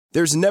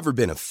There's never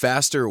been a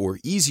faster or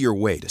easier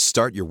way to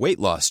start your weight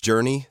loss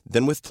journey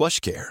than with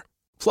PlushCare.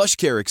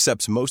 PlushCare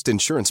accepts most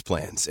insurance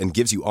plans and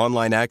gives you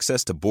online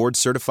access to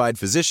board-certified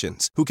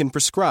physicians who can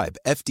prescribe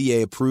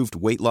FDA-approved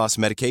weight loss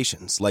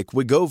medications like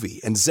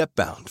Wegovy and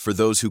Zepbound for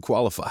those who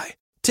qualify.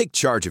 Take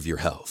charge of your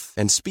health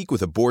and speak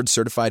with a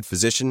board-certified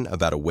physician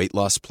about a weight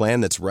loss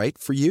plan that's right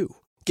for you.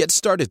 Get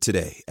started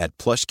today at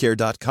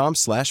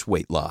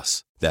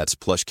plushcare.com/weight-loss. That's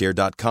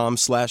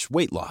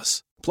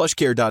plushcare.com/weight-loss.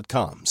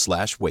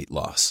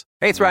 plushcare.com/weight-loss.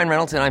 Hey, it's Ryan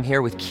Reynolds, and I'm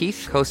here with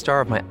Keith,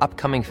 co-star of my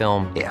upcoming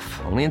film, If,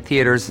 only in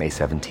theaters May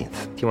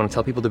 17th. Do you want to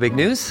tell people the big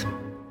news?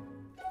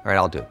 All right,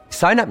 I'll do it.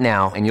 Sign up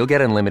now and you'll get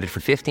unlimited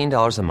for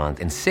 $15 a month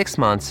and 6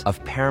 months of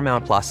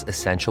Paramount Plus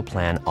Essential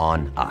Plan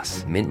on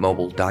us.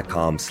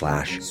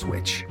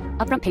 MintMobile.com/switch.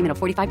 Upfront payment of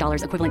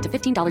 $45 equivalent to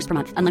 $15 per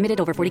month. Unlimited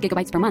over 40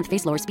 gigabytes per month.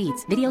 Face lower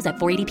speeds. Videos at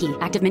 480p.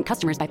 Active Mint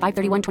customers by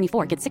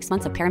 531.24 get 6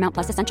 months of Paramount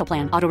Plus Essential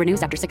Plan. Auto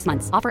renews after 6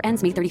 months. Offer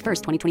ends May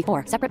 31st,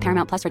 2024. Separate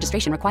Paramount Plus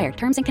registration required.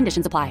 Terms and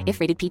conditions apply if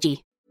rated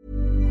PG.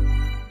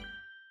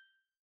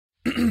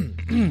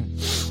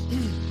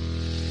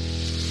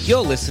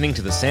 You're listening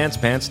to the Sans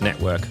Pants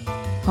Network.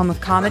 Home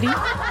of comedy,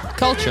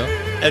 Culture.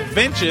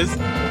 Adventures.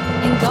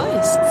 and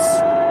ghosts.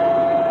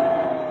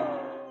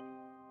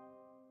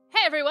 Hey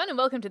everyone, and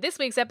welcome to this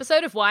week's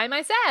episode of Why Am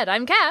I Sad?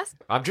 I'm Cass,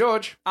 I'm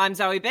George. I'm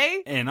Zoe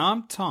B. And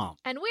I'm Tom.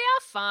 and we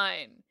are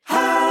fine.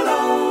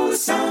 Hello,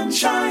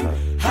 sunshine.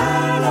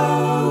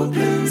 Hello,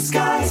 blue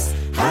skies.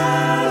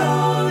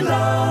 Hello,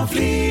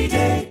 lovely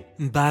day.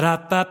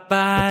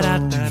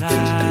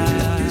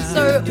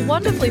 So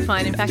wonderfully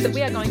fine, in fact, that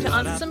we are going to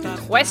answer some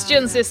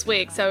questions this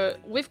week. So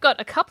we've got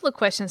a couple of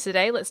questions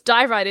today. Let's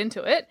dive right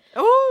into it.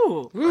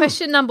 Ooh.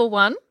 Question number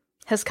 1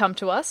 has come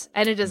to us,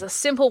 and it is a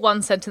simple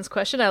one-sentence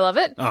question. I love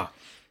it. Oh,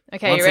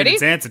 Okay, you ready? one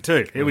sentence answer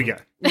too. Here we go.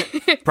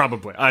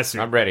 Probably, I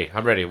assume. I'm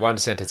ready. One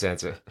sentence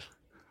answer.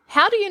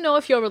 How do you know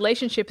if your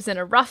relationship is in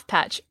a rough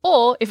patch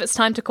or if it's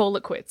time to call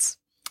it quits?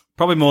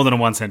 Probably more than a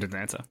one sentence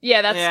answer.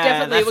 Yeah, that's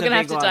definitely, that's we're a going to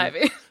have big to one. dive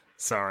in.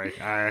 Sorry.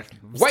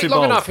 Wait too long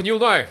bold. enough and you'll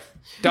know.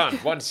 Done.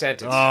 One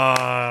sentence. No,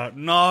 that's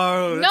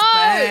No!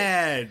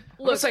 bad.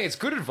 I'm not saying it's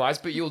good advice,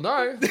 but you'll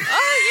know.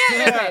 Oh,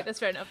 yeah, okay, that's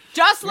fair enough.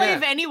 Just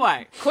leave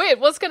anyway.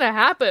 Quit, what's going to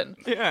happen?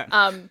 Yeah.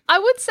 I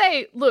would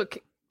say, look,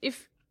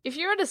 if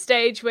you're at a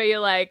stage where you're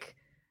like,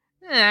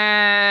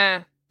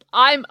 I'm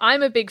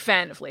a big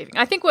fan of leaving.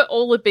 I think we're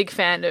all a big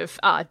fan of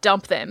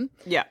dump them.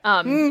 Yeah.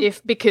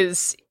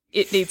 Because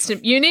it needs to,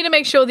 you need to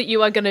make sure that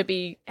you are going to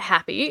be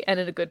happy and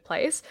in a good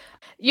place.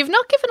 You've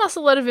not given us a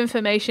lot of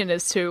information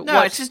as to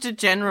No, it's just a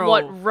general.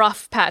 what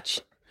rough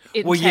patch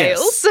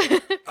entails. Well,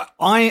 yes.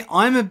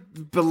 I'm a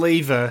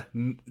believer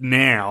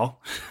now.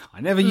 I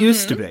never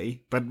used to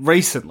be, but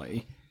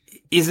recently,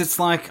 it's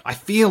like, I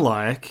feel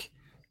like,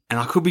 and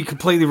I could be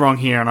completely wrong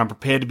here, and I'm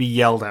prepared to be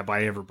yelled at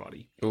by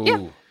everybody. Ooh.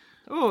 Yeah.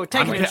 Ooh,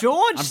 taking a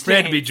George. I'm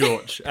prepared to be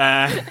George.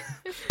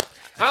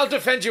 I'll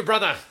defend you,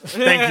 brother.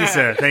 Thank you,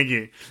 sir. Thank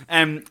you.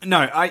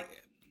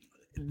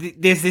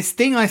 There's this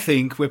thing, I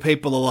think, where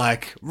people are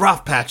like,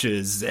 rough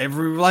patches,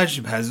 every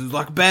relationship has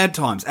like bad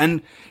times.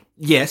 And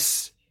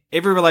yes,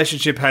 every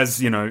relationship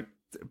has,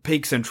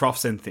 peaks and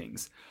troughs and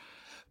things.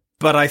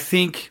 But I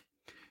think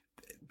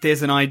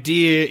there's an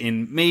idea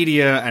in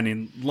media and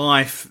in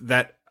life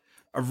that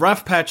a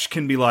rough patch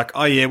can be like,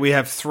 oh yeah, we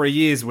have 3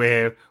 years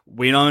where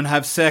we don't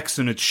have sex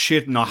and it's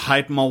shit and I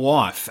hate my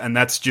wife. And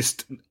that's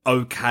just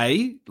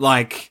okay.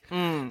 Like,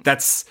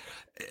 that's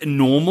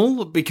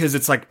normal because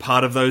it's like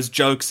part of those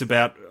jokes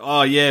about,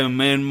 oh yeah,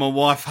 me and my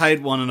wife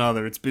hate one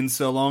another. It's been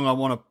so long, I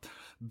want to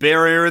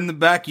bury her in the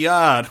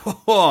backyard.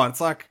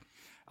 It's like,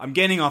 I'm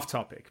getting off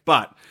topic.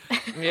 But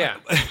Yeah.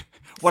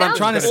 what I'm Sounds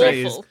trying to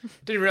say awful. is,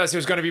 Didn't realize he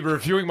was going to be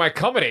reviewing my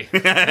comedy.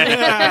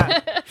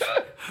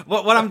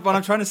 what I'm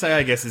trying to say,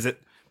 I guess, is that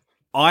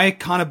I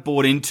kind of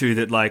bought into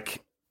that,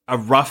 like, a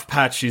rough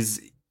patch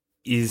is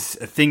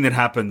a thing that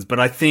happens, but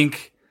I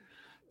think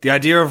the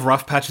idea of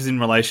rough patches in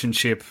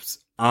relationships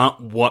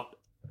aren't what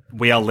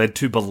we are led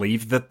to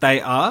believe that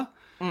they are.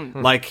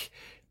 Like,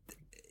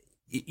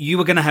 you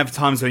are going to have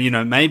times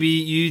where, maybe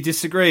you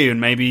disagree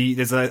and maybe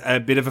there's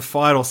a bit of a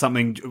fight or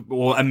something,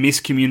 or a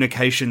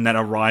miscommunication that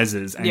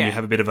arises and you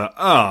have a bit of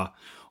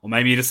or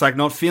maybe you're just like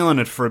not feeling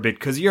it for a bit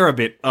because you're a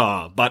bit,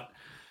 but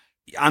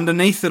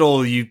underneath it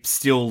all, you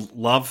still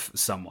love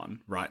someone,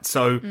 right?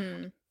 So,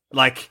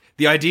 like,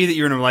 the idea that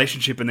you're in a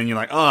relationship and then you're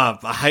like, I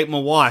hate my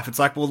wife. It's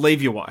like, well,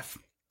 leave your wife,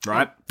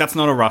 right? That's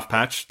not a rough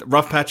patch.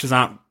 Rough patches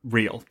aren't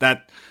real. I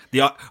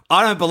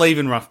don't believe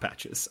in rough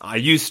patches. I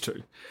used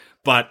to,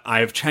 but I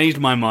have changed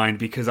my mind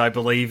because I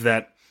believe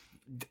that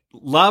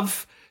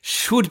love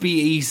should be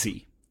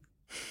easy.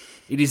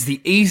 It is the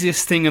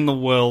easiest thing in the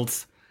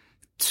world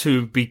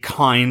to be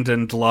kind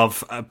and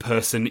love a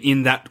person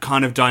in that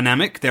kind of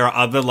dynamic. There are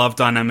other love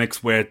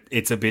dynamics where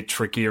it's a bit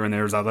trickier and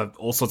there's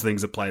all sorts of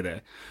things at play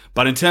there.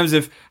 But in terms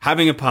of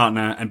having a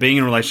partner and being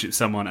in a relationship with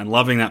someone and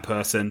loving that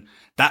person,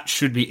 that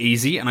should be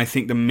easy. And I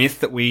think the myth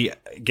that we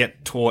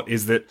get taught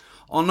is that,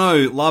 oh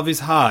no, love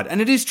is hard.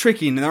 And it is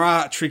tricky and there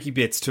are tricky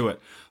bits to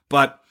it,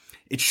 but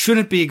it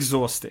shouldn't be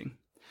exhausting.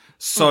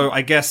 So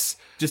I guess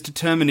just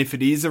determine if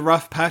it is a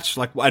rough patch,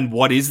 like, and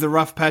what is the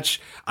rough patch?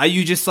 Are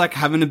you just like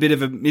having a bit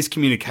of a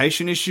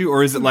miscommunication issue,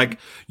 or is it like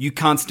you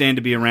can't stand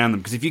to be around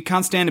them? Because if you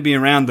can't stand to be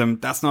around them,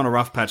 that's not a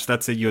rough patch.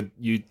 That's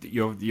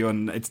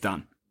it's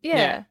done.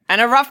 Yeah.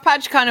 And a rough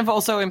patch kind of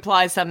also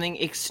implies something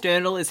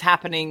external is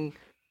happening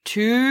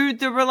to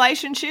the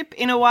relationship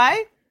in a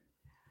way.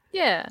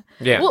 Yeah.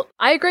 Yeah. Well,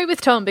 I agree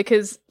with Tom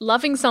because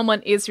loving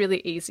someone is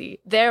really easy.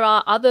 There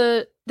are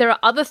other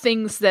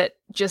things that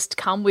just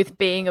come with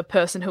being a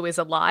person who is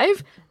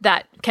alive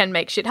that can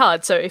make shit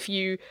hard. So if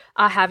you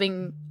are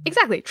having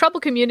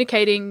trouble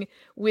communicating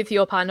with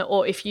your partner,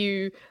 or if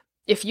you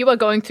are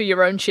going through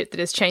your own shit that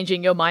is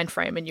changing your mind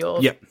frame and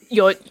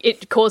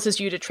it causes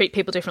you to treat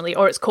people differently,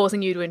 or it's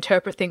causing you to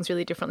interpret things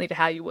really differently to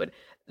how you would,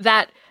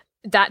 that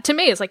to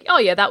me is like, oh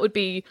yeah, that would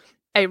be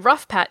a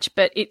rough patch,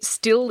 but it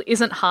still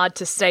isn't hard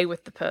to stay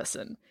with the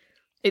person.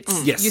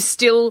 It's Yes.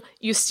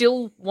 you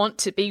still want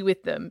to be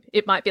with them.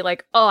 It might be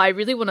like, oh, I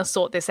really want to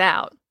sort this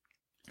out.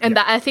 And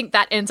that I think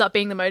that ends up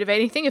being the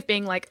motivating thing of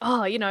being like,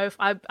 oh, if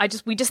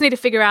we just need to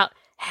figure out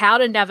how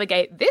to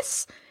navigate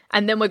this,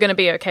 and then we're going to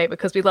be okay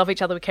because we love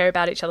each other, we care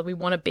about each other, we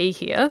want to be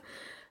here.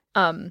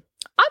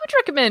 I would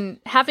recommend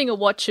having a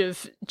watch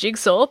of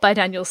Jigsaw by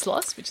Daniel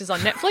Sloss, which is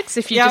on Netflix.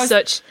 If you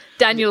search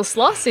Daniel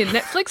Sloss in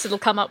Netflix, it'll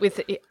come up with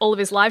all of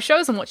his live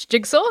shows, and watch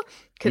Jigsaw,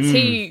 because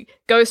he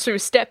goes through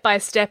step by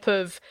step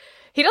of...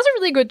 He does a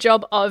really good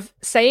job of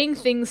saying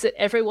things that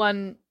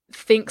everyone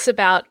thinks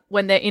about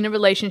when they're in a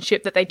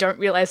relationship that they don't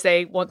realize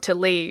they want to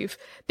leave,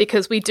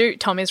 because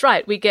Tom is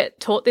right, we get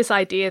taught this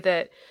idea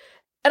that...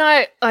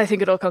 And I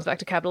think it all comes back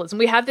to capitalism.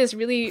 We have this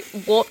really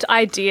warped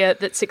idea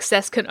that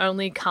success can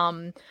only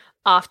come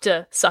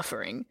after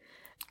suffering.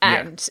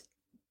 And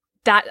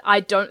that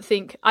I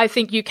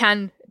think you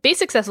can be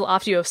successful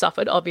after you have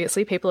suffered.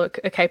 Obviously, people are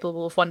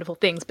capable of wonderful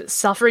things, but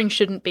suffering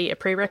shouldn't be a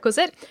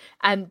prerequisite.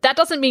 And that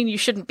doesn't mean you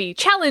shouldn't be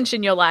challenged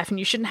in your life and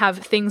you shouldn't have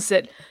things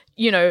that,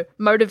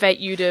 motivate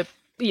you to,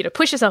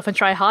 push yourself and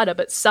try harder.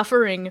 But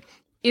suffering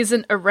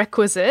isn't a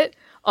requisite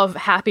of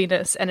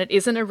happiness, and it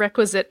isn't a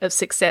requisite of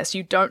success.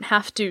 You don't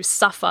have to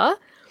suffer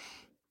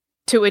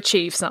to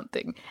achieve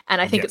something.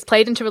 And I think it's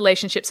played into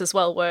relationships as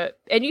well,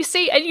 and you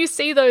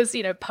see those,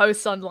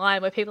 posts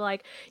online where people are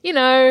like,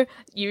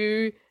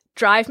 you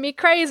drive me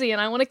crazy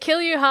and I want to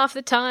kill you half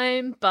the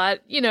time,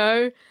 but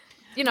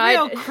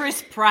Real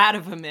Chris Pratt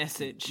of a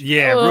message.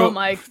 Yeah. Oh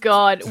my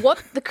God.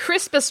 What the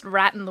crispest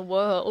rat in the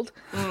world.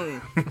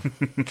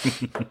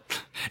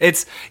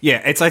 It's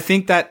I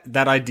think that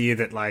idea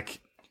that, like,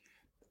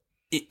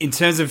 in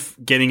terms of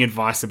getting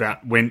advice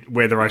about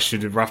whether I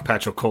should rough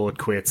patch or call it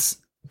quits,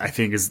 I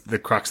think is the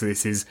crux of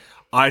this. Is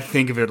I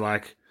think of it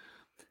like,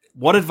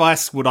 what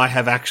advice would I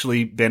have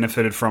actually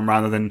benefited from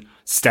rather than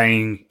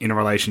staying in a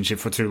relationship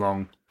for too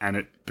long and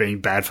it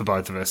being bad for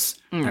both of us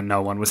and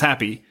no one was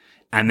happy?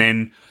 And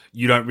then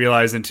you don't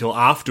realize until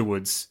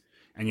afterwards,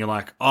 and you're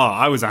like, oh,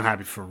 I was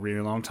unhappy for a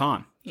really long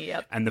time.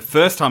 Yep. And the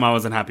first time I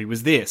was unhappy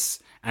was this.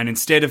 And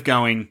instead of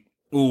going,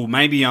 oh,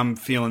 maybe I'm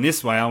feeling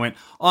this way, I went,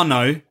 oh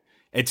no,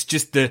 it's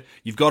just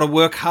you've got to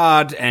work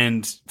hard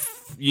and,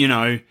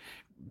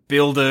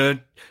 build a...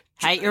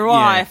 Hate your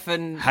wife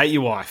and... Hate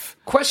your wife.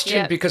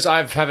 Question, because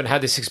I haven't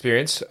had this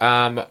experience,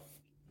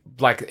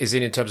 is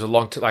it in terms of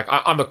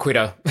I'm a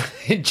quitter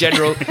in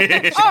general.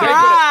 They've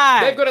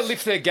got to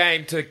lift their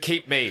game to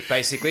keep me,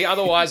 basically.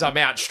 Otherwise, I'm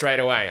out straight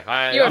away.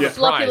 You're I'm a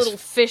floppy prized. little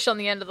fish on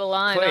the end of the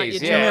line,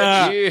 Please,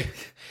 aren't you, George?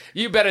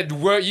 You better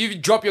work. You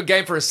drop your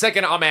game for a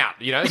second, I'm out.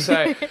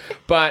 So,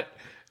 but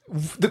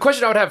the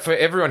question I would have for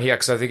everyone here,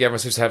 because I think everyone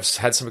seems to have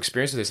had some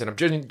experience with this, and I'm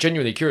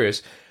genuinely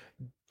curious.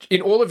 In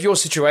all of your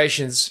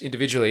situations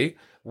individually,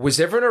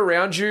 was everyone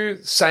around you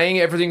saying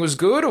everything was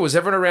good, or was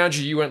everyone around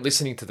you weren't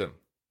listening to them?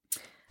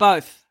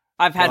 Both.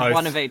 I've had Both.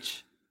 one of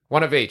each.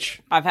 One of each.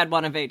 I've had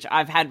one of each.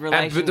 I've had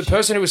relationships. But the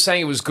person who was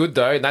saying it was good,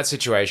 though, in that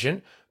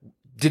situation,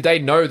 did they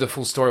know the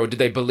full story, or did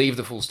they believe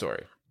the full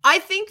story? I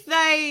think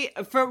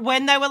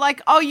when they were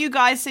like, oh, you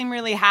guys seem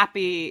really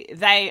happy,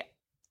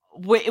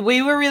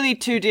 we were really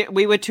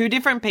we were two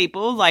different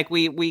people. Like,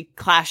 we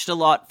clashed a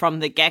lot from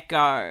the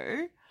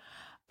get-go.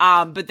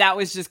 But that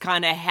was just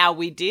kind of how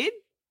we did.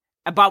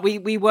 But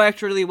we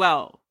worked really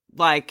well.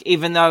 Like,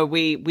 even though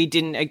we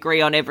didn't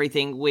agree on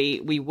everything,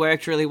 we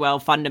worked really well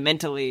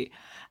fundamentally.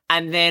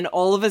 And then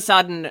all of a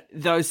sudden,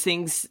 those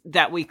things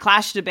that we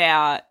clashed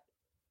about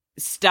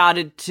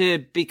started to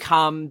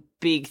become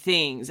big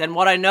things. And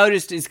what I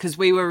noticed is, because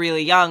we were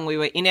really young, we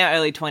were in our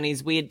early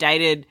 20s, we had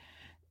dated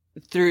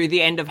through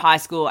the end of high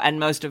school and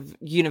most of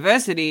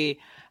university,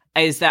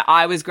 is that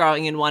I was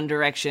growing in one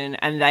direction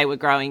and they were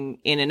growing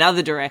in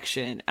another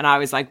direction. And I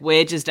was like,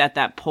 we're just at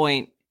that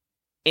point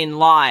in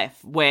life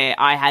where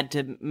I had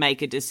to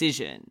make a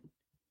decision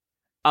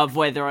of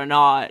whether or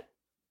not,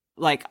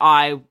 like,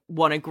 I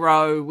want to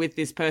grow with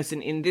this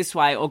person in this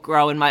way or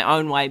grow in my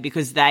own way,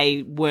 because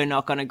they were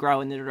not going to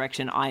grow in the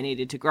direction I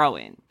needed to grow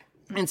in.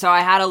 And so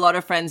I had a lot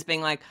of friends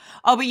being like,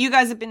 oh, but you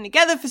guys have been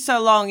together for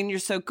so long and you're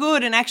so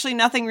good. And actually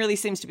nothing really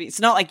seems to be, it's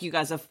not like you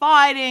guys are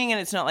fighting,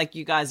 and it's not like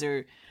you guys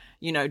are,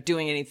 you know,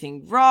 doing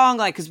anything wrong,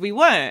 like, because we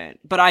weren't.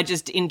 But I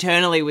just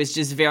internally was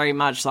just very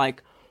much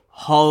like,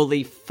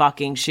 holy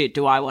fucking shit,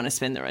 do I want to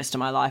spend the rest of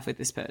my life with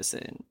this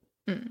person?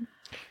 And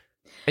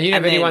you didn't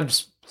have anyone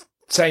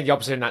saying the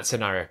opposite in that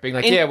scenario, being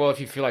like, yeah, well,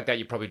 if you feel like that,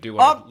 you probably do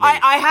want to leave.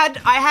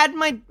 I had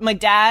my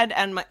dad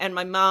and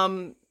my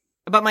mum,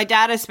 but my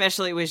dad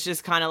especially was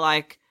just kind of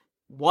like,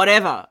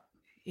 whatever.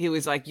 He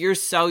was like, you're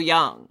so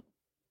young.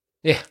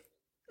 Yeah.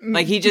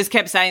 Like, he just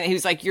kept saying that. He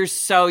was like, you're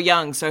so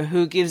young, so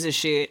who gives a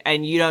shit?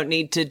 And you don't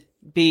need to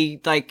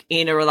be, like,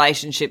 in a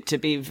relationship to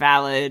be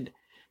valid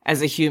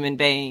as a human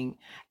being.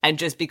 And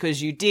just because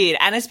you did,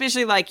 and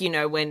especially, like, you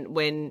know,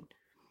 when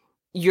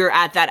you're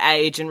at that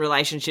age and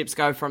relationships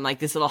go from, like,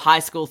 this little high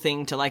school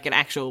thing to, like, an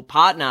actual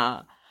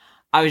partner,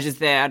 I was just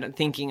there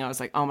thinking, I was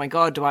like, oh my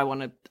God, I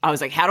was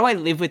like, how do I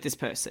live with this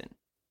person?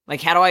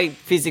 Like, how do I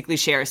physically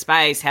share a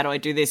space? How do I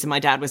do this? And my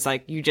dad was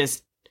like,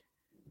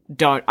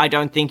 I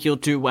don't think you'll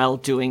do well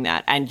doing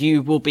that, and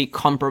you will be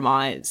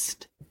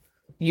compromised.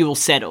 You will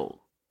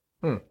settle.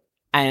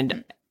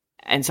 And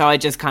so I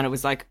just kind of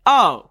was like,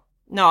 oh,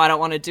 no, I don't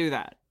want to do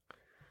that.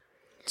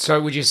 So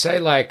would you say,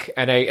 like,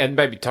 and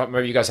maybe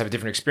you guys have a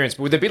different experience,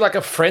 but would there be like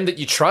a friend that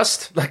you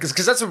trust? Like,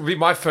 because that's would be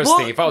my first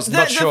thing. If I was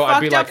not sure,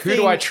 I'd be like, who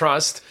do I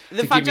trust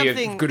to give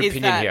me a good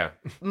opinion here?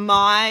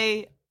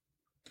 My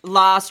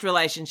last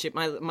relationship,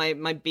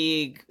 my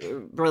big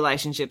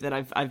relationship that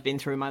I've been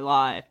through in my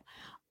life,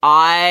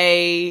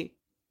 I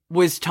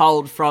was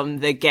told from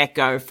the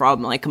get-go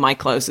from, like, my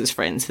closest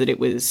friends that it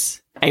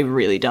was a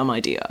really dumb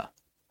idea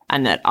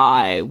and that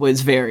I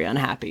was very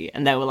unhappy.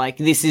 And they were like,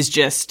 this is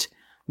just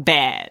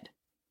bad.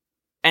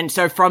 And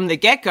so from the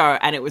get-go,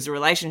 and it was a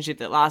relationship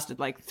that lasted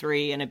like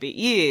 3 and a bit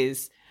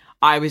years,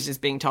 I was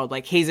just being told,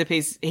 like, he's a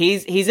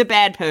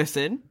bad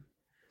person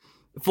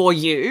for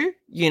you.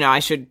 You know, I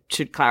should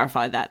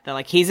clarify that. They're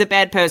like, he's a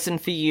bad person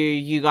for you.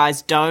 You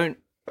guys don't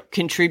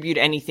contribute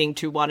anything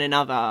to one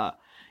another.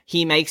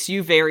 He makes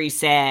you very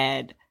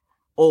sad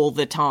all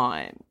the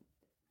time.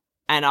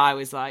 And I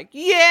was like,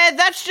 yeah,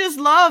 that's just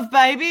love,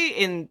 baby.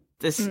 In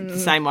the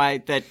same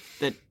way that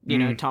you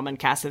know, Tom and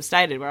Cass have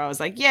stated, where I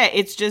was like, yeah,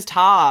 it's just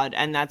hard.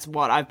 And that's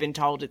what I've been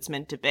told it's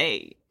meant to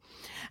be.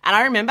 And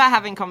I remember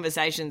having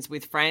conversations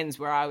with friends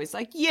where I was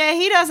like, yeah,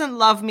 he doesn't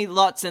love me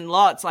lots and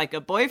lots like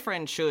a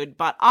boyfriend should,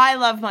 but I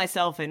love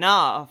myself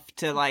enough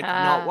to, like,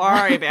 not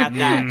worry about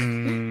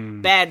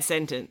that. Bad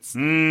sentence.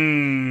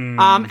 And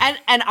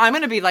I'm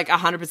going to be, like,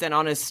 100%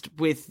 honest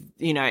with,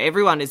 you know,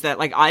 everyone, is that,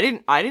 like, I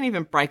didn't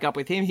even break up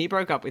with him. He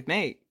broke up with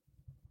me.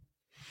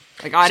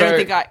 Like, I don't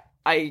think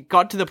I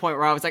got to the point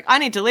where I was like, I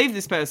need to leave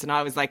this person.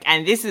 I was like,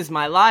 and this is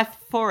my life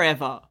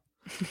forever.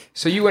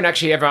 So you weren't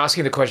actually ever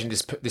asking the question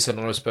this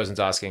anonymous person's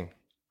asking,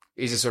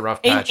 is this a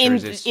rough patch, or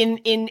is this in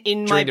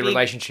during the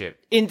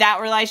relationship? In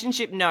that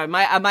relationship, no.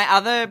 My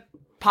other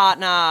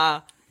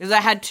partner, because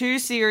I had 2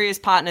 serious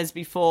partners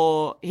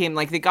before him.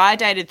 Like, the guy I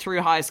dated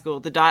through high school,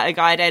 the guy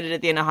I dated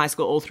at the end of high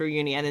school all through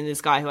uni, and then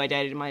this guy who I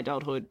dated in my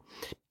adulthood.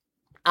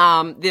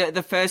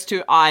 The first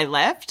 2 I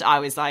left, I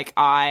was like,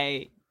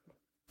 I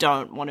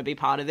don't want to be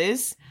part of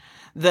this.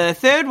 The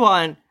third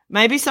one,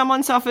 maybe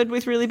someone suffered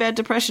with really bad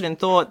depression and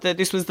thought that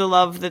this was the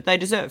love that they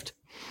deserved.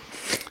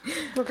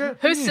 Okay.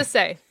 Who's to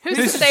say? Who's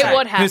to say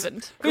what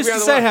happened? Who's to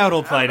say how it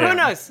all played out? Who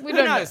knows? Who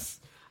knows?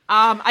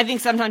 I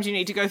think sometimes you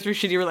need to go through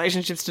shitty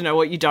relationships to know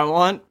what you don't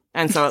want.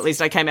 And so at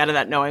least I came out of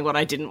that knowing what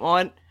I didn't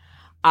want.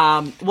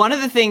 One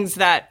of the things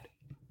that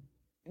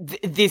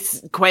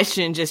this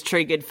question just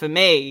triggered for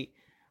me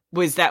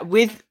was that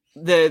with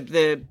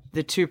the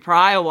 2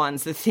 prior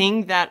ones, the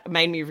thing that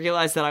made me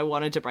realize that I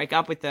wanted to break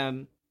up with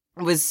them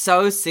was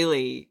so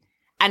silly.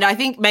 And I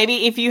think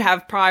maybe if you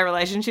have prior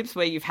relationships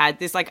where you've had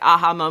this, like,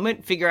 aha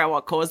moment, figure out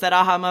what caused that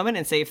aha moment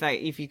and see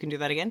if you can do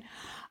that again.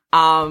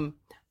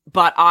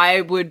 But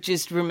I would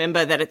just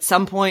remember that at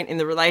some point in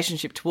the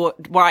relationship,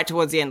 right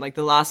towards the end, like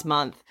the last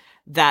month,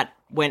 that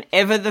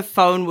whenever the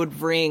phone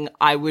would ring,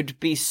 I would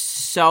be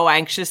so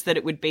anxious that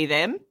it would be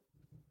them.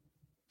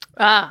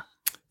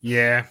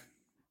 Yeah.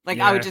 Like,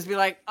 I would just be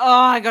like,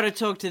 oh, I got to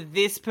talk to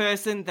this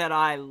person that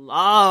I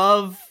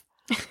love.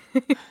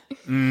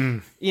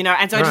 You know,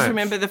 and so I just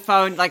remember the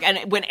phone, like,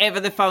 and whenever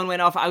the phone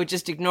went off, I would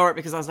just ignore it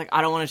because I was like,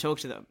 I don't want to talk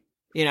to them.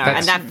 You know,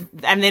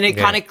 and then it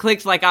kind of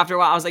clicked, like, after a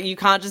while, I was like, you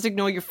can't just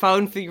ignore your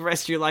phone for the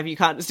rest of your life. You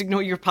can't just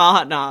ignore your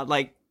partner.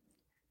 Like,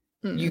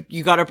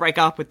 you got to break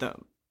up with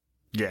them.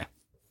 Yeah.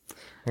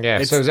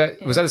 Yeah. So was that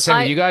the same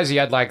with you guys? You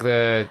had, like,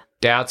 the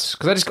doubts?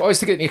 Because I just always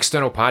think an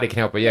external party can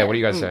help. But yeah, what do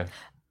you guys say?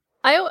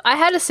 I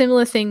had a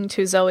similar thing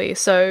to Zoe.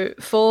 So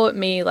for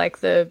me, like,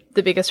 the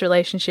biggest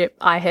relationship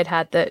I had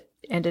that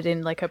ended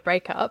in, like, a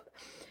breakup,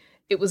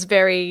 it was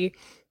very,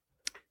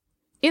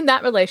 in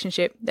that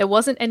relationship, there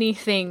wasn't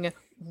anything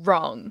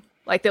wrong.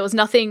 Like, there was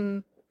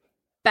nothing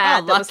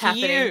bad that was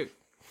happening. You.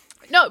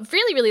 No,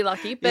 really, really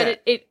lucky.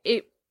 But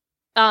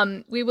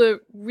we were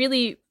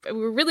really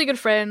good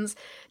friends,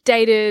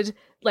 dated,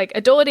 like,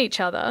 adored each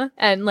other,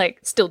 and, like,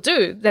 still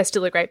do. They're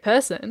still a great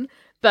person.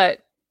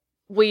 But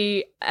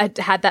we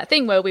had that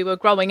thing where we were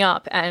growing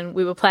up and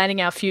we were planning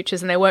our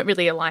futures and they weren't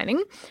really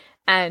aligning.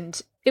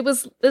 And it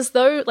was as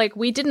though like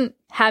we didn't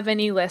have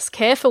any less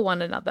care for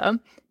one another,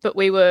 but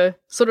we were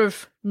sort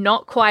of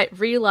not quite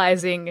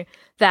realizing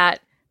that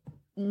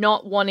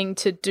not wanting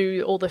to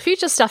do all the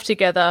future stuff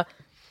together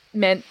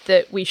meant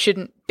that we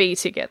shouldn't be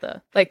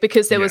together. Like,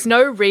 because there was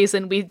no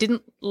reason, we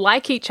didn't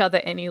like each other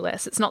any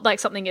less. It's not like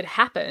something had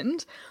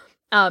happened.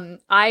 So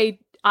I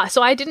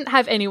didn't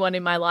have anyone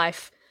in my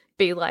life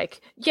be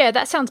like, yeah,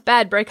 that sounds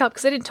bad, break up,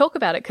 because I didn't talk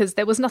about it because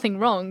there was nothing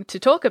wrong to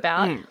talk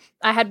about.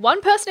 I had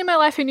one person in my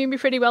life who knew me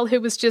pretty well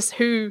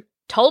who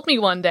told me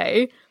one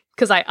day,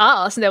 because I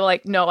asked, and they were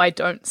like, no, I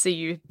don't see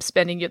you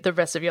spending the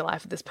rest of your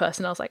life with this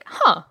person. I was like,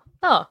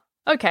 oh,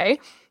 okay.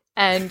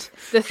 And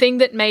the thing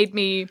that made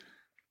me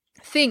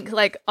think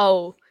like,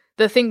 oh,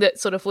 the thing that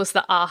sort of was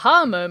the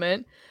aha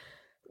moment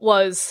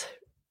was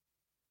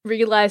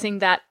realizing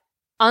that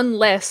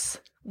unless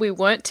we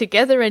weren't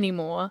together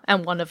anymore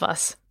and one of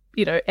us,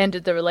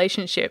 ended the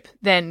relationship,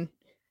 then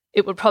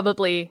it would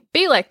probably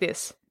be like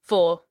this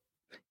for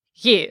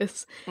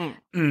years.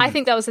 I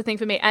think that was the thing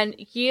for me. And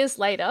years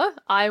later,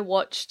 I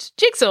watched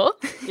Jigsaw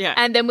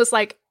and then was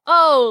like,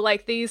 oh,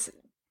 like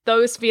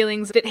those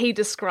feelings that he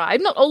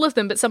described, not all of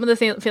them, but some of the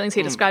feelings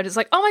he described is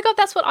like, oh my God,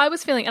 that's what I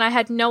was feeling. And I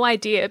had no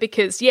idea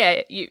because,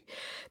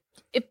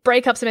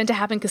 breakups are meant to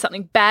happen because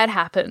something bad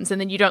happens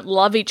and then you don't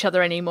love each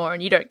other anymore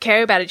and you don't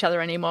care about each other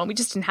anymore. And we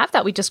just didn't have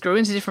that. We just grew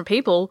into different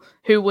people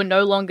who were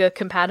no longer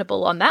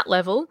compatible on that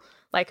level,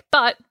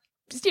 but,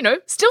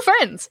 still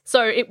friends.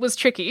 So it was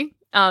tricky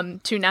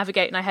to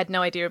navigate and I had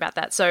no idea about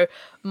that. So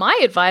my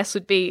advice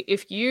would be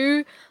if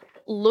you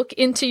look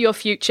into your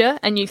future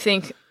and you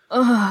think,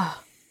 oh,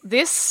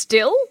 this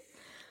still?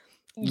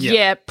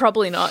 Yeah,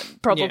 probably not.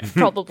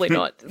 Probably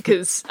not.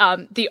 Because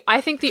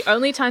I think the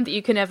only time that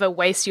you can ever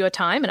waste your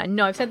time, and I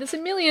know I've said this a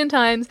million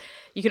times,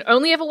 you can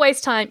only ever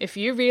waste time if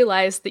you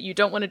realize that you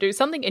don't want to do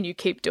something and you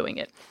keep doing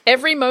it.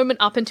 Every moment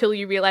up until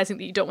you realizing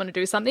that you don't want to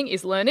do something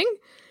is learning.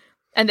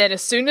 And then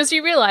as soon as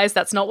you realize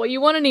that's not what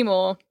you want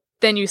anymore,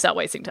 then you start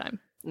wasting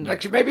time.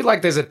 Actually, maybe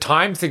there's a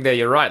time thing there.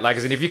 You're right. Like,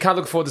 as in, if you can't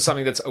look forward to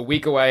something that's a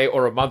week away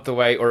or a month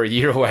away or a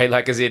year away,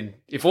 like, as in,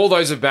 if all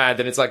those are bad,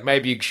 then it's like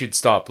maybe you should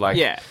stop. Like,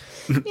 Yeah.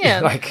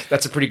 like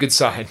that's a pretty good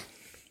sign.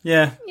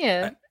 Yeah.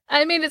 Yeah.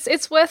 I mean,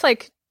 it's worth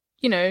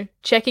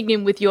checking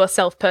in with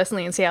yourself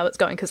personally and see how it's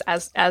going. Because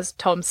as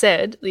Tom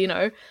said,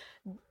 the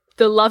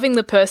loving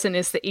the person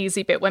is the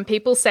easy bit. When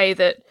people say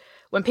that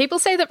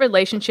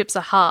relationships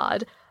are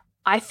hard,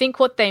 I think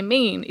what they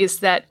mean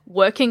is that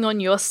working on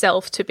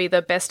yourself to be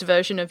the best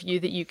version of you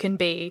that you can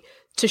be,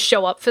 to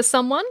show up for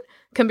someone,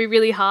 can be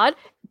really hard.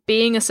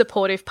 Being a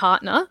supportive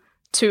partner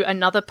to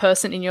another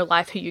person in your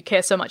life who you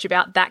care so much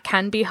about, that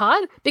can be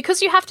hard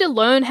because you have to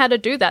learn how to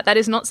do that. That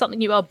is not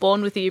something you are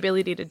born with the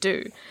ability to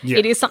do. Yeah.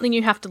 It is something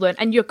you have to learn,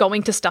 and you're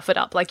going to stuff it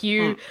up. Like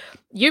you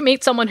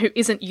meet someone who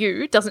isn't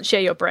you, doesn't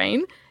share your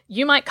brain,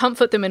 you might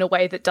comfort them in a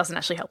way that doesn't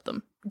actually help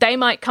them. They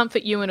might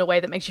comfort you in a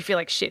way that makes you feel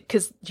like shit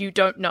because you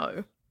don't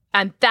know.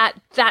 And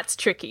that's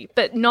tricky,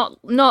 but not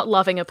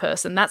loving a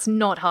person, that's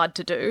not hard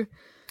to do.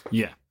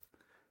 Yeah.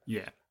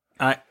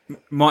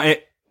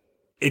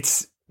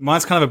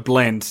 Mine's kind of a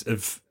blend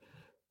of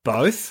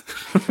both.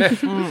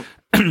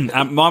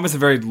 Mine was a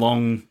very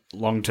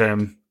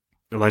long-term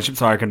relationship,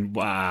 so I reckon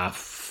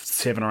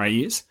 7 or 8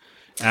 years.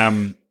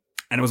 And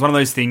it was one of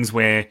those things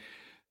where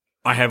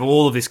I have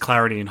all of this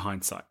clarity in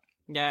hindsight.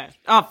 Yeah.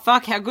 Oh,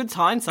 fuck, how good's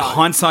hindsight?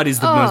 Hindsight is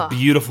the most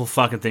beautiful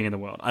fucking thing in the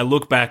world. I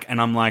look back and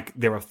I'm like,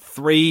 there are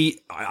 3...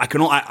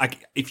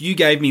 if you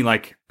gave me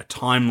like a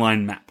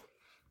timeline map,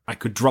 I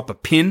could drop a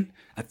pin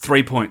at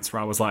 3 points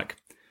where I was like,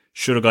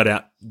 should have got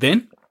out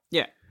then.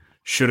 Yeah.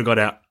 Should have got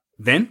out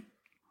then.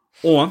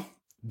 Or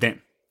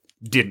then.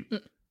 Didn't.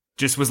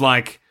 Just was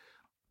like,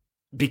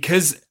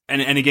 because,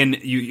 and again,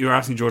 you're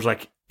asking George,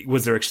 like,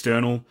 was there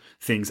external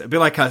things? A bit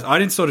like us, I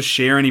didn't sort of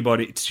share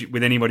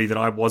with anybody that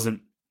I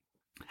wasn't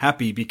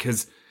happy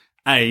because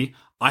A,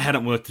 I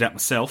hadn't worked it out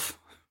myself,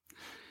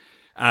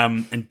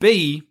 and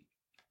B,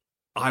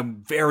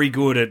 I'm very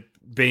good at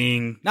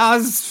being,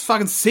 this is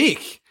fucking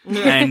sick.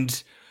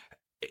 And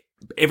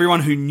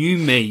everyone who knew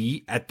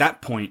me at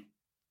that point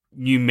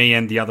knew me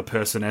and the other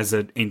person as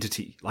an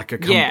entity, like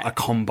a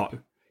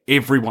combo.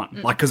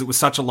 Everyone, like, because it was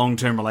such a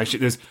long-term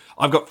relationship.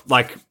 I've got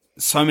like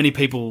so many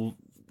people,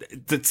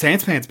 the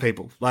Sans Pants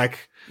people,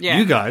 like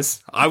you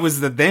guys. I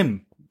was the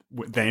them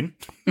then.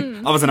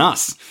 I was an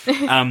us.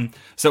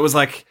 So it was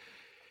like,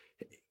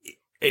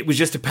 it was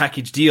just a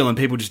package deal, and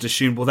people just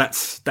assumed, well,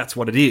 that's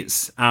what it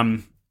is.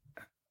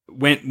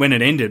 When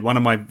it ended, one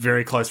of my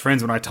very close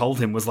friends, when I told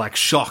him, was like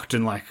shocked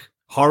and like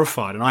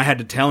horrified, and I had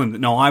to tell him that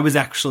no, I was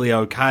actually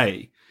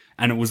okay,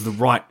 and it was the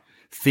right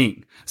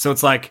thing. So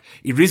it's like,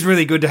 it is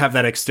really good to have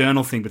that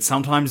external thing, but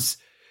sometimes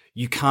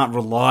you can't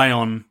rely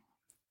on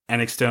an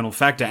external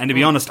factor. And to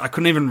be honest, I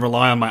couldn't even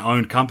rely on my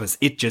own compass.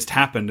 It just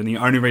happened, and the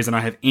only reason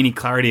I have any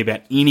clarity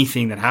about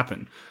anything that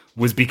happened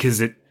was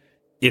because it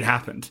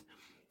happened.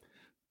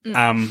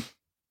 And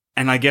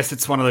I guess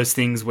it's one of those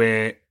things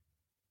where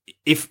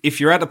if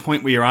you're at the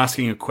point where you're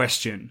asking a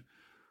question,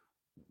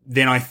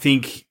 then I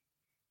think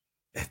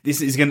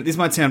this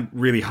might sound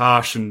really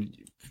harsh, and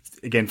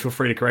again, feel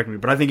free to correct me.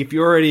 But I think if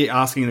you're already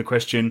asking the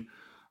question,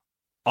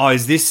 oh,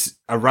 is this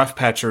a rough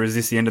patch or is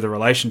this the end of the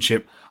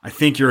relationship? I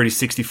think you're already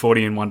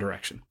 60-40 in one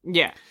direction.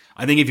 Yeah.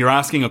 I think if you're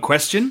asking a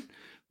question,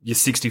 you're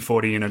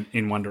 60-40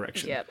 in one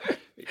direction. Yep.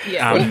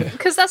 Yeah.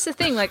 Because that's the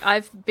thing. Like,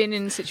 I've been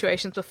in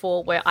situations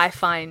before where I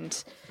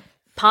find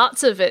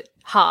parts of it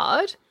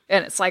hard,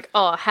 and it's like,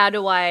 oh, how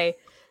do I,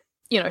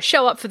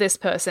 show up for this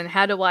person?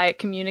 How do I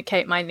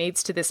communicate my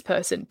needs to this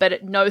person? But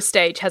at no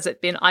stage has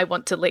it been, I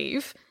want to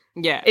leave.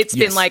 Yeah. It's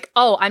been like,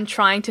 oh, I'm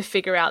trying to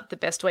figure out the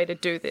best way to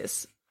do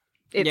this.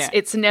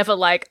 It's never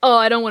like, oh,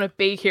 I don't want to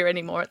be here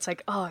anymore. It's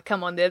like, oh,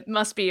 come on, there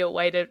must be a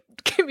way to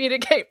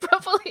communicate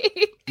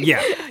properly.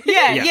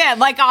 Yeah.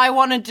 Like, I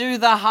want to do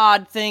the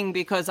hard thing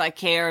because I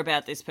care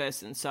about this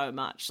person so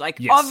much. Like,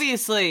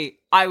 obviously,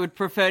 I would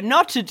prefer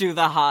not to do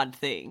the hard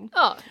thing.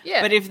 Oh,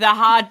 yeah. But if the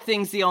hard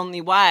thing's the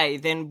only way,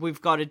 then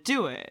we've got to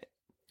do it.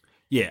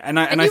 Yeah, and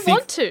I you think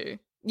want to.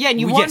 Yeah,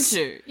 and you want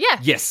to. Yeah.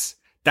 Yes,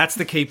 that's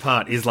the key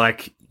part. Is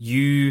like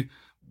you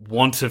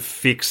want to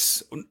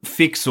fix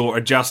or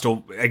adjust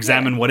or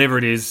examine whatever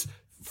it is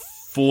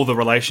for the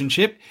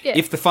relationship. Yeah.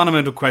 If the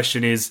fundamental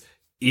question is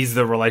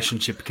the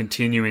relationship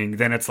continuing,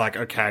 then it's like,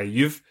 okay,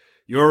 you're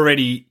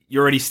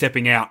already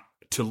stepping out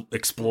to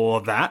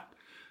explore that.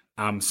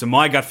 So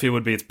my gut feel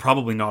would be it's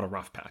probably not a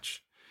rough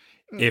patch.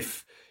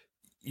 If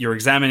you're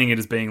examining it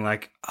as being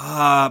like,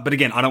 but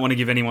again, I don't want to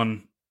give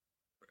anyone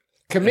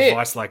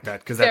advice like that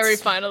because that's very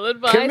final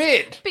advice.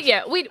 Commit. But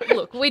yeah,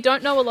 we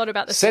don't know a lot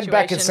about the Send situation.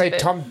 back and say, but-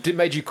 Tom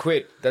made you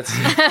quit. That's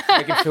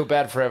make him feel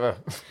bad forever.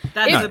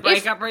 That's the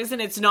breakup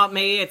reason. It's not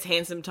me. It's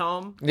Handsome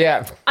Tom.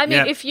 Yeah. I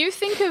mean, if you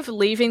think of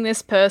leaving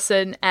this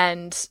person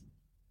and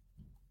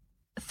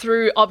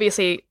through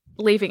obviously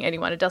leaving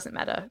anyone, it doesn't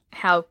matter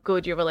how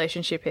good your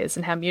relationship is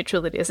and how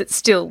mutual it is.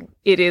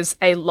 It is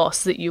a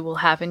loss that you will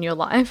have in your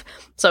life.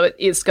 So it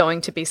is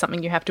going to be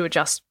something you have to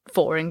adjust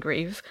for and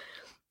grieve.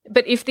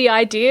 But if the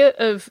idea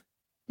of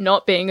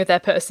not being with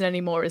that person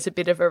anymore is a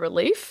bit of a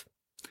relief,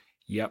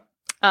 yep.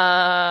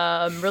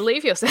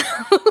 Relieve yourself.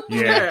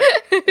 Yeah.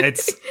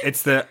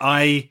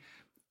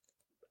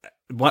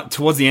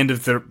 Towards the end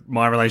of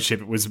my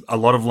relationship, it was a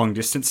lot of long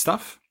distance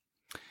stuff.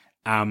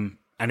 And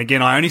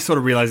again, I only sort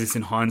of realized this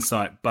in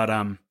hindsight, but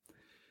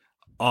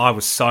I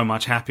was so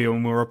much happier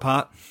when we were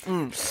apart.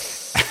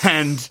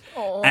 And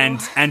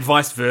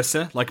vice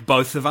versa, like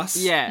both of us.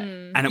 Yeah.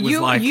 And it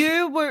was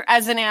you were,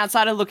 as an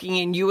outsider looking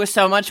in, you were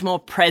so much more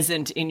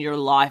present in your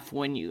life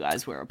when you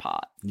guys were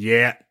apart.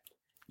 Yeah.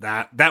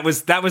 That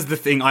was the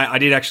thing. I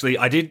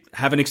did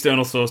have an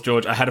external source,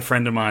 George. I had a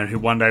friend of mine who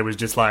one day was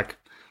just like,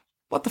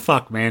 what the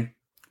fuck, man?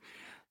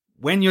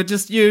 When you're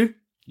just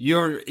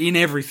you're in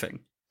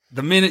everything.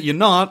 The minute you're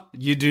not,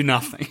 you do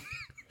nothing.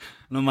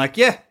 And I'm like,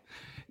 yep.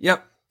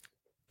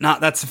 No,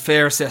 that's a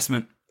fair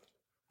assessment.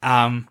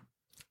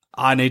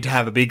 I need to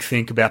have a big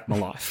think about my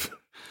life.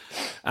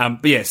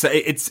 But yeah, so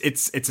it's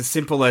as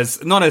simple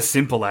as, not as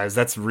simple as,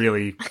 that's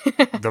really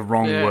the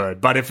wrong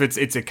word. But if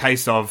it's a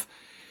case of,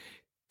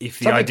 if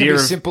the Something idea can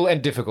be of simple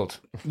and difficult.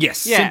 yes,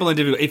 simple and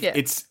difficult.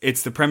 If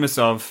it's the premise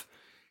of,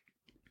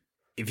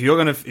 if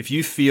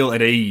you feel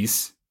at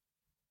ease,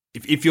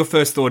 if your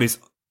first thought is,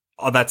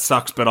 oh, that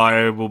sucks, but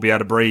I will be able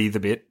to breathe a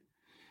bit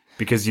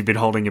because you've been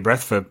holding your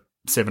breath for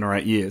 7 or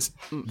 8 years,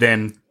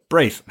 then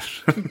breathe.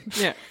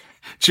 Yeah.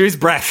 Choose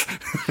breath.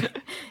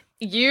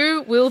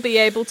 You will be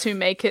able to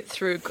make it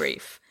through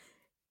grief.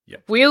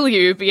 Yep. Will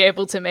you be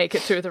able to make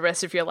it through the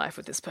rest of your life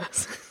with this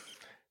person?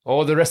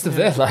 Or the rest of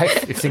their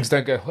life, if things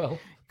don't go well.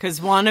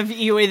 Because one of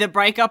you either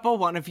break up or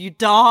one of you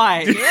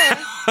die.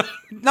 Yeah.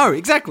 No,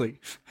 exactly.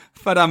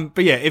 But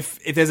yeah,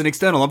 if there's an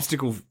external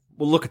obstacle,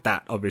 we'll look at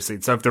that, obviously.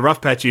 So if the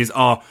rough patch is,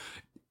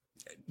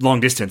 long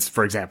distance,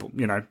 for example,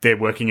 they're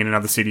working in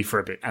another city for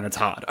a bit and it's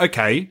hard.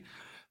 Okay.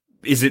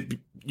 Is it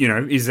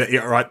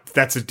right?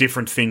 That's a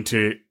different thing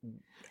to.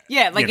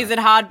 Yeah, like, is it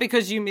hard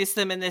because you miss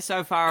them and they're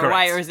so far Correct.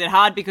 away, or is it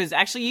hard because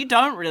actually you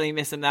don't really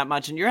miss them that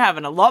much and you're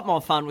having a lot more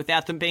fun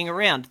without them being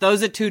around?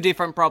 Those are two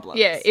different problems.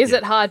 Yeah, is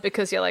it hard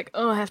because you're like,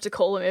 oh, I have to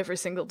call them every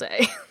single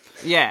day?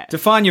 Yeah.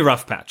 Define your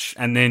rough patch,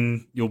 and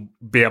then you'll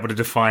be able to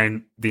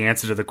define the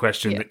answer to the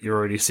question that you're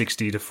already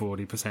 60 to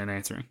 40%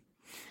 answering.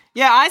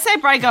 Yeah, I say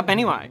break up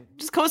anyway.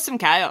 Just cause some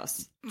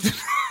chaos.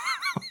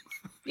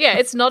 Yeah,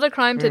 it's not a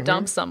crime to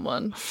dump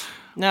someone.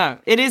 No,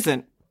 it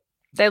isn't.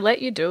 They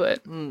let you do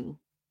it.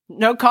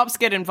 No cops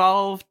get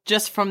involved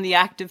just from the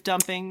act of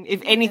dumping.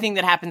 If anything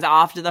that happens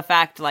after the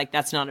fact, like,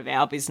 that's none of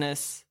our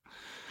business.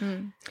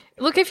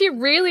 Look, if you're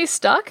really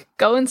stuck,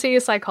 go and see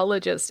a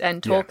psychologist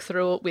and talk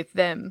through it with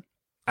them.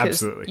 'Cause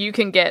Absolutely. you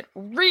can get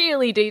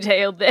really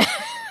detailed there.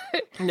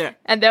 Yeah.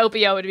 And they'll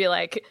be able to be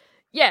like,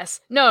 yes,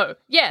 no,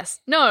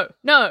 no.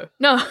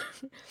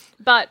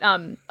 But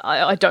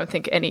I don't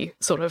think any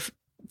sort of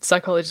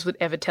psychologist would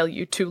ever tell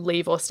you to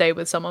leave or stay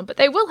with someone, but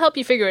they will help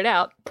you figure it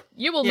out.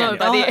 You will know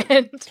by the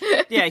end.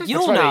 Yeah, That's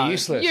you'll why know. they're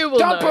useless. You will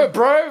Dump know. her,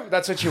 bro!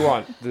 That's what you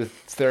want. The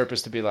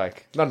therapist to be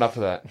like, not enough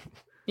of that.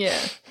 Yeah.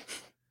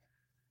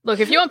 Look,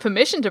 if you want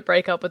permission to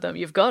break up with them,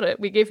 you've got it.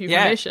 We give you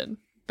Yeah. permission.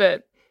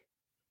 But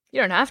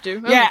You don't have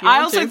to. Yeah,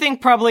 I also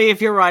think probably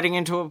if you're writing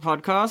into a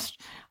podcast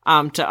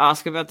to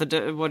ask about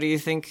what do you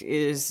think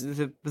is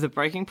the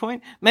breaking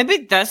point,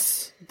 maybe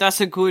that's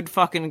a good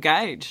fucking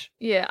gauge.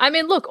 Yeah, I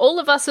mean, look, all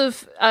of us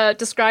have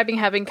describing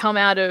having come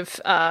out of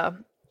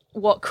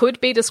what could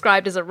be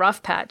described as a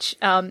rough patch,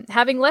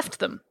 having left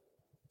them.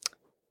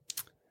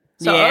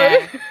 So.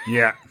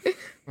 Yeah.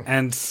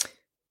 And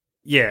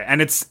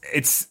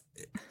it's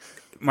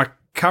my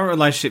current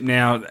relationship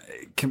now.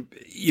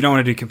 You don't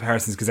want to do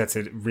comparisons because that's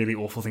a really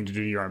awful thing to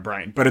do to your own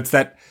brain. But it's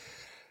that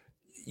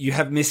you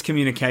have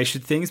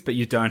miscommunication things, but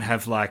you don't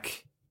have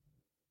like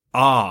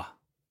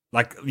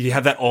you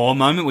have that awe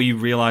moment where you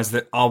realize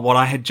that what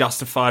I had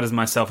justified as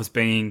myself as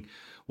being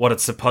what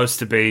it's supposed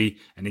to be,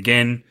 and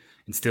again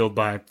instilled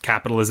by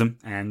capitalism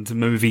and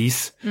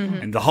movies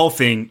and the whole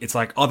thing. It's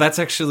like, that's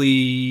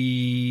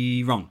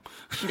actually wrong.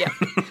 Yeah.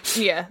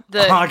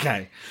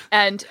 Okay.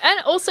 And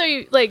also,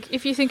 like,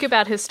 if you think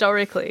about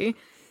historically,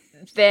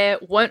 there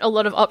weren't a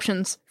lot of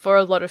options for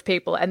a lot of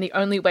people, and the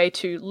only way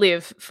to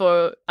live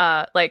for,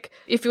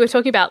 if you were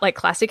talking about, like,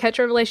 classic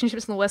hetero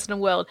relationships in the Western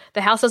world, the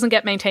house doesn't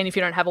get maintained if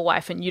you don't have a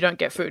wife, and you don't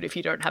get food if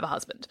you don't have a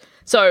husband.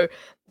 So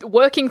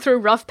working through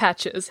rough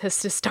patches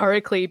has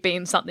historically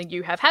been something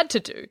you have had to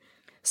do.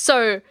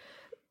 So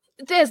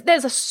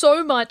there's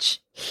so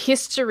much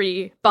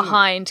history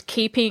behind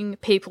keeping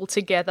people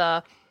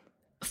together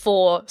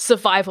for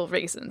survival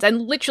reasons,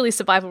 and literally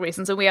survival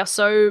reasons, and we are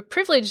so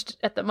privileged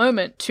at the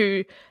moment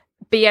to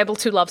be able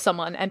to love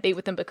someone and be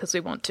with them because we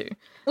want to.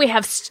 We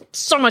have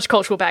so much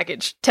cultural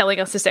baggage telling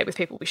us to stay with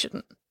people we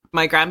shouldn't.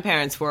 My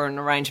grandparents were in an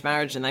arranged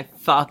marriage and they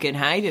fucking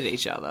hated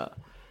each other.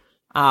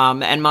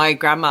 And my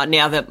grandma,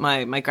 now that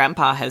my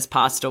grandpa has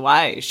passed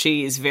away,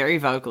 she is very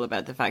vocal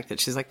about the fact that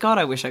she's like, God,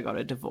 I wish I got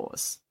a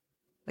divorce.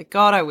 Like,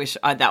 God, I wish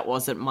that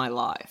wasn't my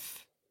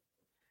life.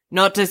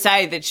 Not to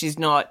say that she's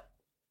not,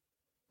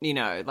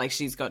 like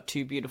she's got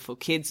 2 beautiful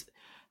kids,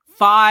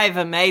 5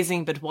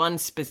 amazing but 1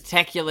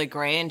 spectacular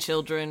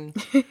grandchildren.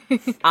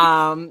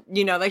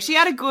 Like she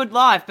had a good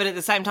life, but at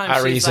the same time,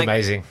 Harry's she's like,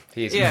 amazing.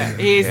 He's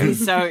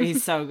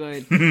he's so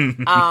good.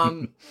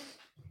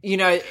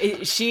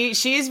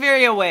 She is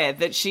very aware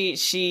that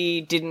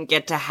she didn't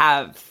get to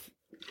have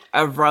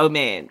a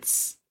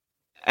romance,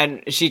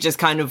 and she just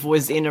kind of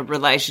was in a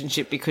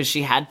relationship because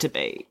she had to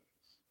be.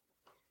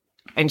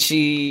 And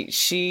I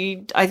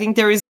think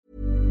there is.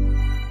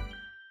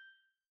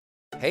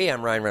 Hey,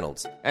 I'm Ryan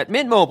Reynolds. At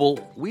Mint Mobile,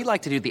 we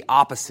like to do the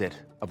opposite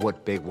of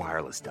what Big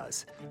Wireless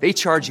does. They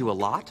charge you a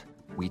lot,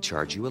 we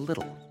charge you a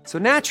little. So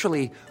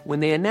naturally, when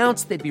they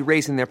announced they'd be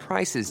raising their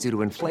prices due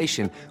to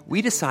inflation,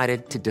 we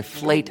decided to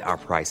deflate our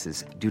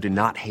prices due to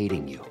not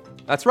hating you.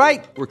 That's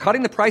right. We're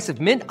cutting the price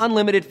of Mint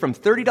Unlimited from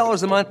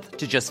 $30 a month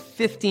to just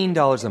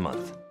 $15 a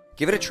month.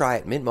 Give it a try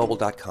at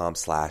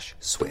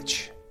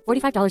mintmobile.com/switch.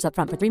 $45 up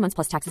front for 3 months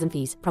plus taxes and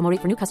fees. Promo rate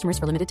for new customers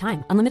for limited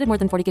time. Unlimited more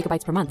than 40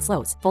 gigabytes per month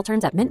slows. Full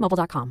terms at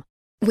mintmobile.com.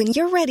 When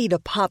you're ready to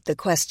pop the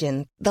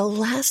question, the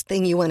last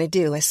thing you want to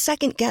do is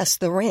second-guess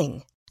the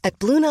ring. At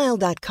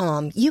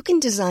BlueNile.com, you can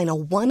design a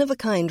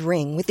one-of-a-kind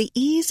ring with the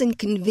ease and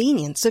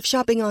convenience of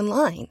shopping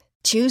online.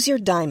 Choose your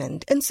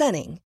diamond and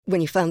setting. When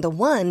you find the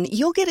one,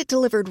 you'll get it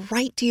delivered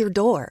right to your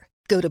door.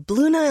 Go to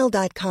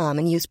BlueNile.com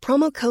and use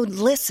promo code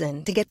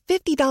LISTEN to get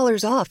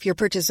 $50 off your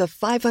purchase of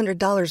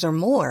 $500 or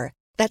more.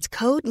 That's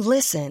code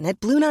LISTEN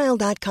at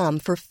BlueNile.com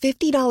for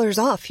 $50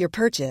 off your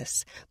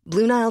purchase.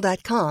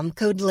 BlueNile.com,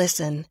 code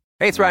LISTEN.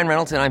 Hey, it's Ryan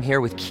Reynolds, and I'm here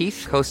with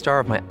Keith, co-star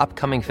of my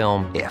upcoming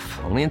film, If,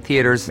 only in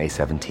theaters May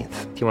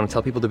 17th. Do you want to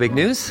tell people the big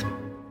news?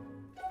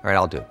 All right,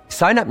 I'll do it.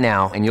 Sign up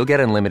now and you'll get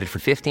unlimited for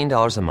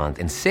 $15 a month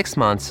and 6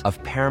 months of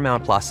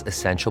Paramount Plus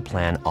Essential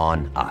Plan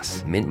on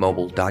us.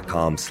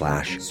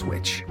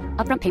 MintMobile.com/switch.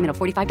 Upfront payment of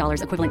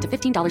 $45 equivalent to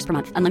 $15 per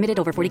month. Unlimited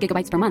over 40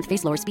 gigabytes per month.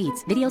 Face lower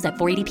speeds. Videos at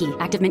 480p.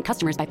 Active Mint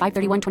customers by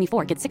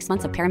 531.24 get 6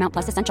 months of Paramount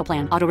Plus Essential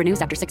Plan. Auto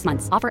renews after 6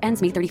 months. Offer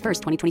ends May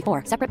 31st,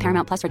 2024. Separate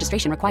Paramount Plus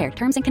registration required.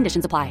 Terms and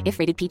conditions apply if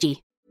rated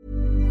PG.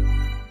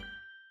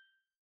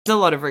 There's a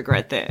lot of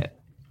regret there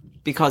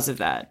because of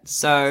that.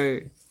 So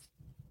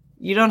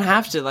you don't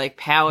have to like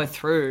power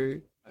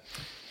through.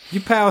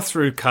 You power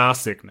through car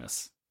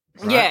sickness.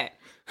 Right? Yeah.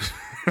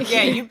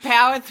 Yeah, you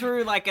power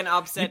through like an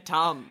upset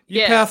tum.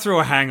 You power through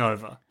a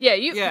hangover.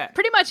 Yeah,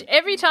 pretty much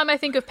every time I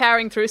think of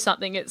powering through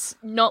something, it's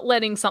not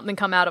letting something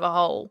come out of a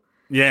hole.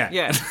 Yeah.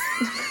 Yeah.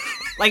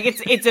 Like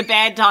it's a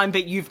bad time,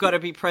 but you've got to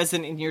be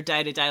present in your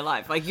day-to-day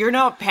life. Like you're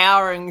not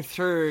powering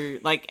through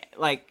like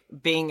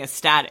being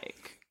ecstatic.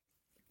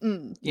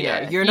 You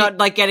know, you're not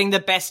like getting the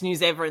best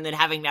news ever and then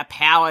having to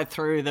power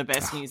through the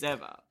best news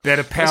ever.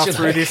 Better power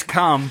through this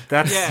cum.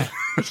 That's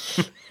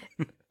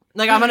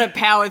like I'm gonna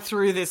power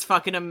through this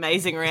fucking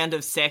amazing round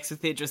of sex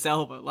with Idris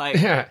Elba. Like,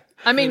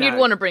 I mean, you'd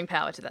want to bring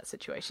power to that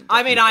situation.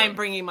 I mean, I am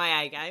bringing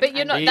my A game, but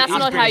you're not. That's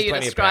not how you're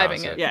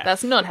describing it. Yeah.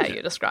 That's not how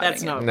you're describing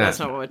that's it. not. That's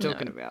not what we're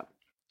talking about.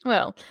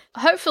 Well,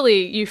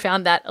 hopefully you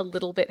found that a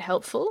little bit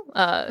helpful.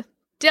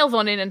 Delve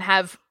on in and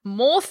have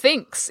more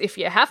thinks if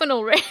you haven't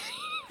already.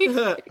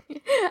 We'll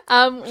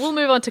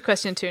move on to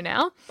question 2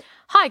 now.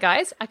 Hi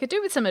guys, I could do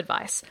with some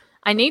advice.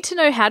 I need to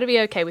know how to be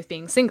okay with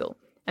being single.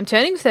 I'm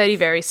turning 30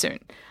 very soon.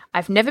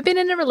 I've never been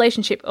in a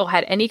relationship or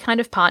had any kind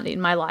of partner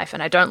in my life,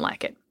 and I don't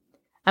like it.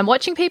 I'm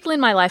watching people in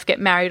my life get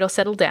married or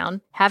settle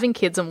down, having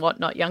kids and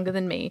whatnot younger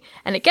than me,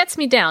 and it gets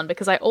me down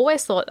because I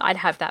always thought I'd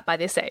have that by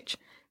this age.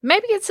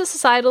 Maybe it's a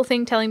societal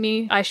thing telling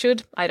me I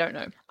should, I don't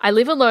know. I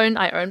live alone,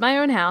 I own my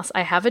own house,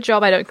 I have a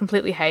job I don't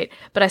completely hate,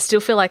 but I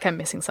still feel like I'm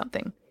missing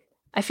something.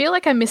 I feel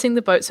like I'm missing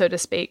the boat, so to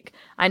speak.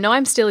 I know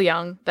I'm still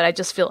young, but I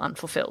just feel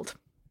unfulfilled.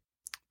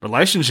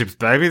 Relationships,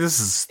 baby.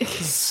 This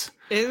is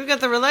We've got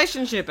the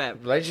relationship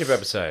app. Relationship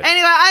episode.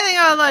 Anyway, I think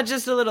I'll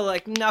just a little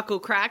like knuckle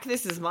crack.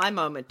 This is my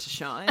moment to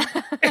shine.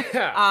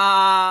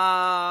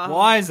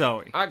 why,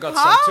 Zoe? I got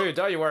some too.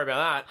 Don't you worry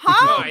about that.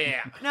 Oh,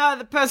 yeah. No,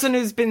 the person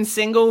who's been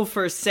single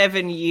for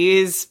 7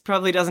 years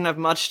probably doesn't have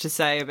much to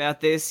say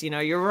about this. You know,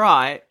 you're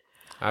right.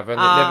 I've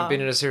never been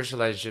in a serious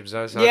relationship,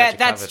 so I got Yeah, you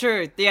that's covered.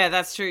 true. Yeah,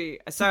 that's true.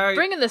 So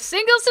Bringing the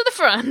singles to the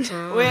front.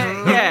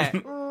 yeah.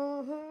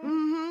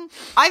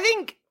 I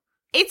think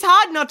it's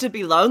hard not to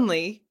be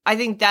lonely. I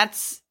think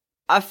that's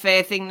a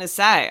fair thing to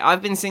say.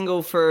 I've been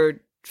single for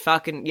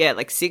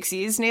like 6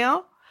 years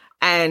now,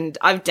 and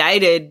I've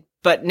dated,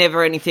 but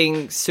never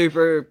anything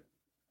super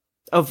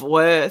of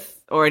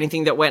worth or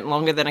anything that went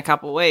longer than a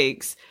couple of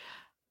weeks.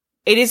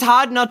 It is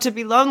hard not to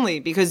be lonely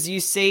because you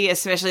see,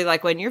 especially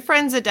like when your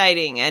friends are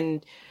dating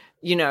and,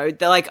 you know,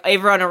 they're like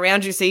everyone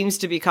around you seems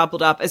to be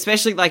coupled up,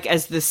 especially like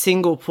as the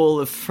single pool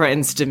of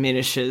friends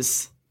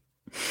diminishes.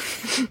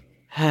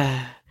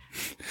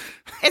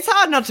 It's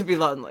hard not to be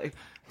lonely.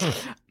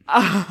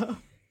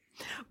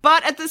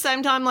 But at the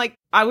same time, like,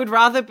 I would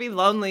rather be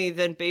lonely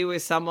than be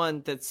with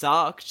someone that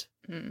sucked.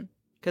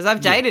 Because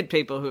I've dated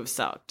people who have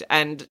sucked.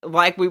 And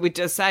like we were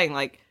just saying,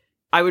 like,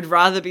 I would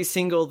rather be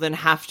single than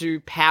have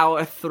to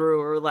power through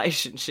a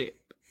relationship.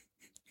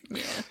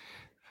 Yeah.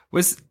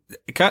 Was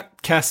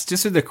Cass,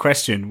 just with the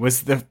question,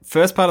 was the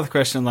first part of the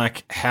question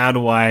like, how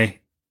do I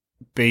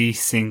be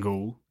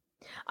single?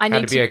 I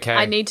need to be okay.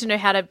 I need to know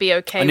how to be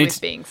okay with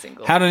being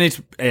single.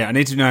 I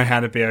need to know how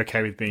to be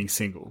okay with being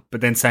single. But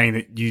then saying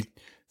that you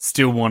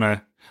still want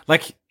to,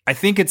 like, I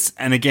think it's,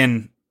 and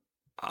again,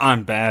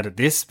 I'm bad at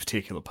this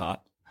particular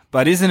part,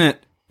 but isn't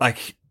it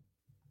like,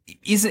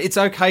 it's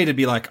okay to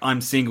be like,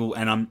 I'm single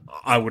and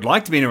I would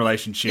like to be in a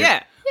relationship.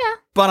 Yeah.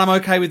 But I'm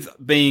okay with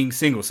being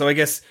single. So I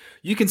guess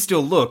you can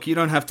still look. You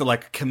don't have to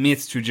like commit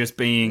to just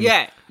being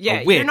a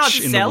witch You're not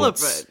in the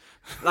woods. celibate.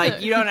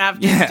 Like, you don't have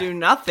to do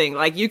nothing.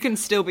 Like, you can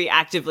still be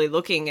actively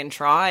looking and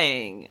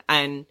trying,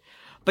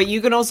 but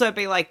you can also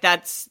be like,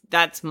 that's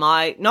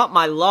my, not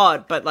my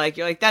lot, but like,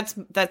 you're like,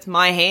 that's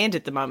my hand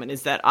at the moment,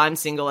 is that I'm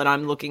single and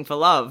I'm looking for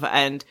love,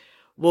 and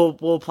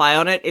we'll play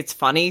on it. It's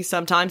funny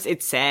sometimes,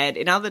 it's sad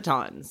in other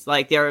times.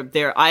 Like,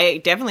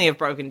 I definitely have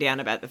broken down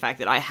about the fact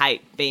that I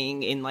hate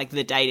being in like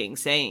the dating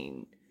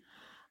scene.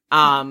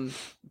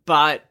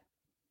 But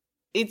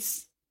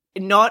it's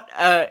not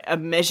a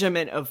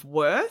measurement of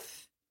worth.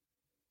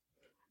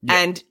 Yeah.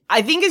 And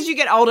I think as you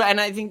get older, and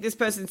I think this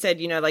person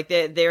said, you know, like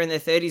they're in their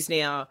 30s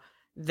now,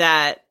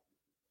 that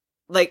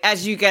like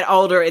as you get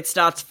older, it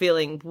starts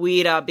feeling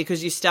weirder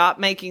because you start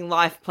making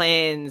life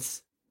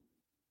plans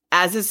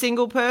as a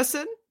single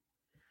person.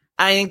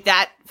 I think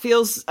that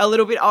feels a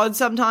little bit odd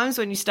sometimes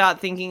when you start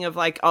thinking of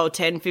like,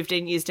 10,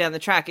 15 years down the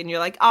track, and you're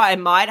like, I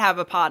might have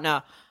a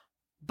partner,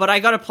 but I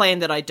got a plan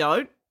that I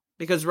don't,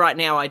 because right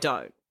now I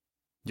don't.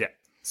 Yeah.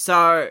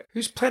 So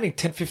who's planning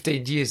 10,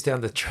 15 years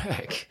down the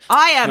track?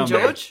 I am, Not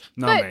George.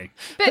 Me. Not me.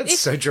 That's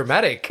so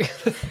dramatic.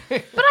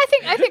 But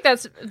I think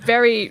that's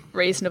very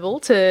reasonable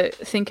to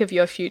think of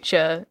your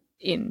future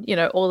in, you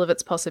know, all of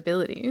its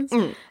possibilities.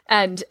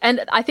 And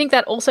I think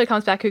that also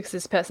comes back because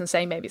this person's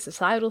saying maybe it's a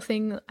societal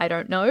thing. I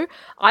don't know.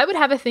 I would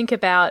have a think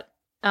about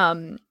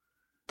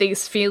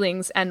these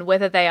feelings and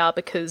whether they are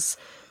because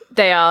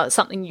they are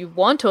something you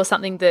want or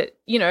something that,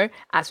 you know,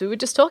 as we were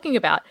just talking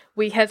about,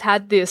 we have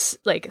had this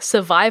like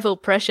survival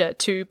pressure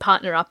to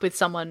partner up with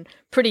someone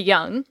pretty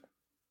young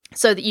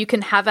so that you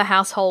can have a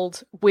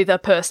household with a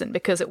person,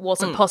 because it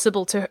wasn't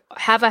possible to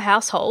have a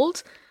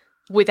household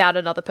without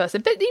another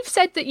person. But you've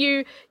said that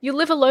you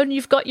live alone,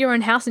 you've got your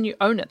own house and you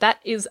own it. That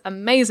is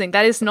amazing.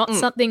 That is not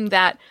something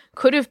that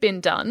could have been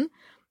done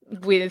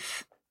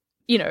with,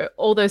 you know,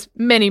 all those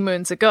many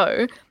moons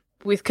ago,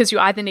 because you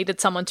either needed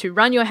someone to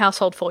run your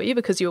household for you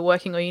because you were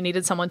working, or you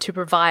needed someone to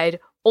provide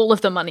all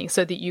of the money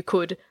so that you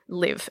could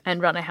live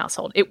and run a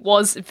household. It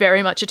was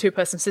very much a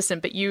two-person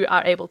system, but you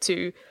are able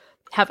to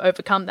have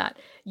overcome that.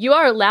 You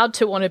are allowed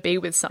to want to be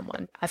with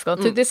someone. I've gone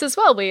through this as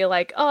well, where you're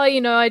like,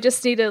 you know, I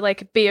just need to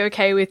like be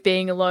okay with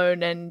being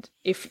alone. And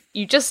if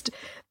you just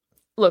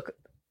look,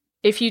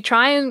 if you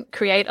try and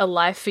create a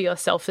life for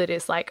yourself that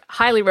is like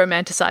highly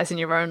romanticized in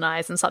your own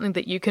eyes and something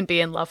that you can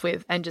be in love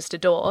with and just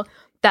adore,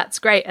 that's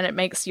great, and it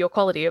makes your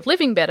quality of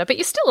living better, but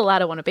you're still allowed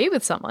to want to be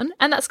with someone,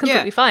 and that's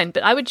completely fine.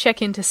 But I would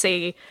check in to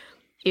see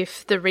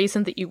if the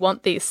reason that you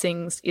want these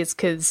things is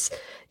because,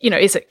 you know,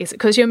 is it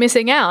because you're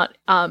missing out?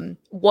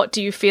 What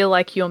do you feel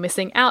like you're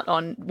missing out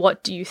on?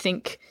 What do you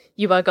think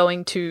you are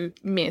going to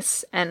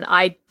miss? And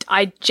I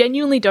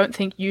genuinely don't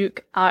think you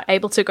are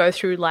able to go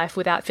through life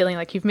without feeling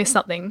like you've missed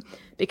something,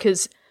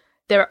 because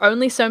there are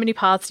only so many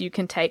paths you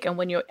can take, and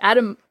when you're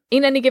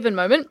in any given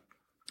moment,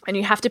 and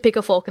you have to pick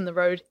a fork in the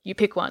road, you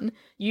pick one.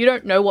 You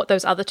don't know what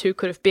those other two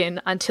could have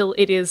been until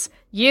it is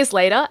years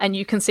later and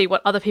you can see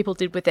what other people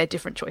did with their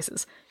different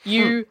choices.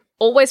 You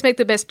always make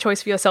the best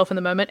choice for yourself in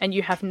the moment, and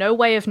you have no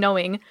way of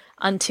knowing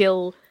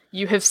until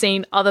you have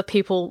seen other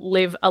people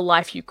live a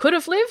life you could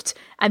have lived,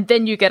 and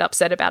then you get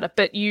upset about it.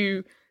 But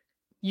you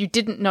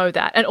didn't know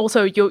that. And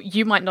also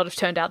you might not have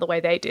turned out the way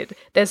they did.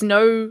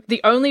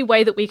 The only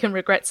way that we can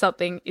regret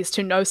something is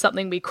to know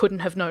something we couldn't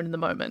have known in the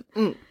moment.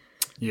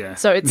 Yeah.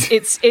 So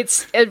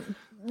it's a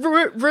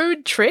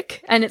rude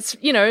trick, and it's,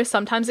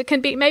 sometimes it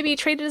can be maybe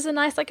treated as a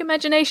nice like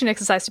imagination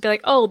exercise to be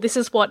like, oh, this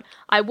is what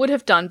I would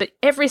have done. But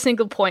every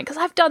single point,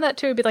 because I've done that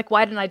too, be like,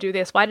 why didn't I do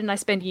this? Why didn't I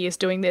spend years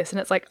doing this? And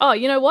it's like, oh,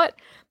 you know what?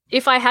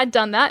 If I had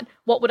done that,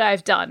 what would I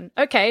have done?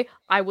 Okay,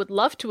 I would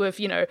love to have,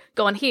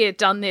 gone here,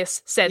 done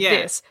this, said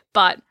this.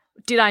 But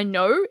did I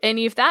know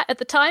any of that at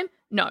the time?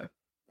 No.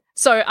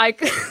 So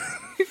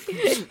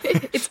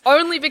it's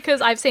only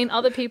because I've seen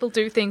other people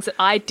do things that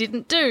I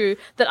didn't do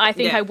that I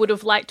think I would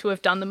have liked to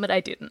have done them, but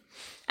I didn't.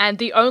 And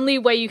the only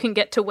way you can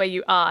get to where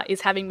you are is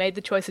having made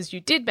the choices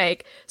you did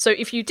make. So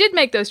if you did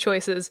make those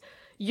choices,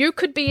 you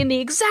could be in the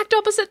exact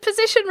opposite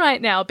position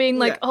right now, being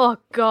like, oh,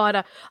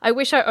 God, I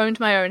wish I owned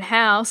my own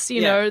house.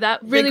 That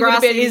really the would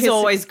have grass been is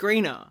always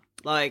greener.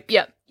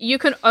 Yeah, you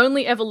can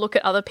only ever look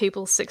at other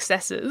people's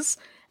successes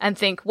and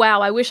think,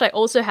 wow, I wish I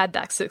also had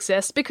that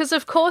success, because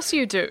of course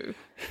you do.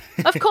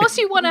 Of course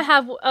you want to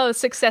have a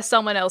success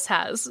someone else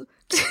has.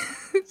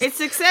 It's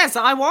success.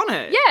 I want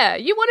it. Yeah,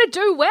 you want to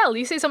do well.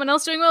 You see someone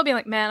else doing well, being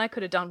like, man, I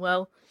could have done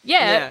well.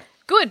 Yeah,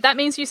 good. That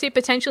means you see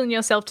potential in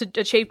yourself to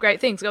achieve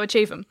great things. Go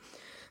achieve them.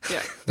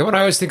 Yeah. The one I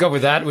always think of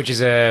with that, which is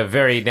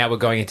now we're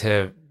going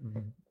into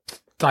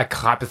like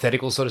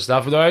hypothetical sort of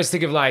stuff, but I always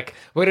think of like,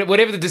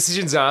 whatever the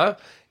decisions are,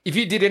 if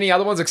you did any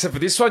other ones except for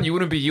this one, you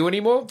wouldn't be you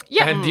anymore.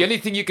 Yeah. And the only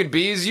thing you can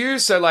be is you.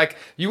 So, like,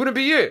 you wouldn't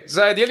be you.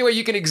 So, the only way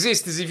you can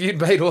exist is if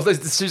you'd made all those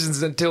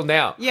decisions until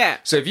now. Yeah.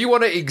 So, if you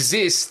want to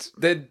exist,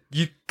 then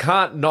you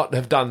can't not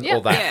have done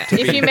all that. Yeah.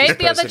 If you made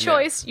the other person,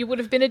 choice, you would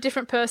have been a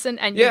different person,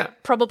 and you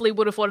probably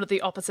would have wanted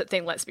the opposite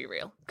thing, let's be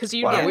real. Because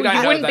you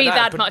wouldn't be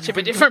that much of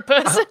a different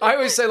person. I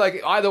always say,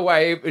 like, either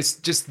way, it's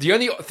just the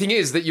only thing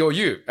is that you're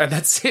you, and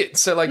that's it.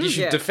 So, like, you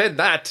should defend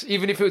that,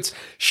 even if it's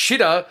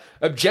shitter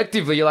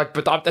objectively. You're like,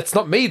 but that's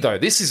not me, though.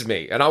 This is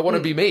me, and I want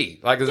to be me.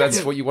 Like,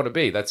 that's what you want to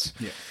be.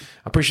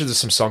 I'm pretty sure there's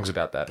some songs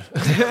about that.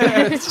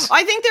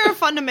 I think there are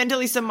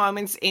fundamentally some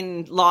moments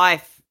in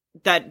life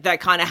that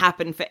kind of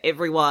happen for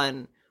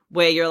everyone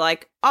where you're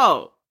like,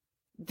 oh,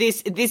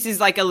 this is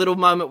like a little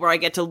moment where I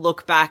get to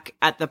look back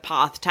at the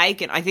path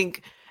taken. I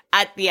think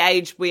at the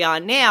age we are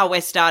now, we're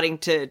starting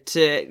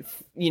to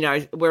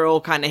we're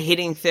all kind of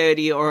hitting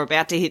 30 or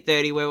about to hit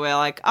 30, where we're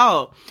like,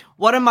 oh,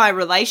 what are my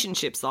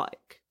relationships like?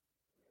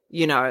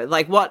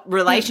 Like, what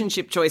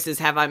relationship choices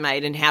have I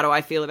made, and how do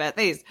I feel about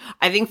these?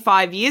 I think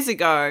 5 years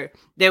ago,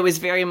 there was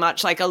very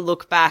much like a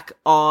look back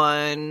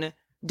on,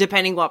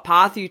 depending what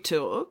path you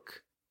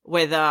took,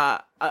 whether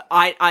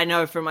I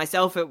know for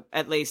myself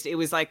at least, it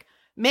was like,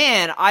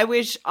 man, I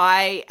wish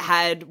I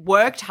had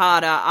worked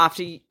harder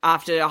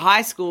after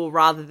high school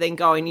rather than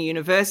going to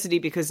university,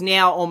 because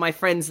now all my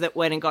friends that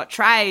went and got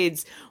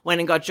trades,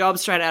 went and got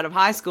jobs straight out of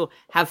high school,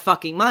 have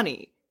fucking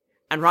money.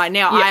 And right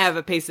now I have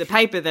a piece of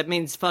paper that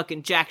means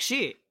fucking jack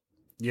shit.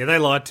 Yeah, they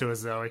lied to us,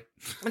 Zoe.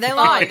 They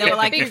lied. They were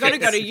like, you're going to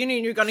go to uni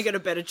and you're going to get a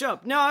better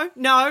job. No,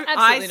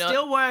 I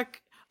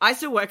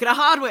still work at a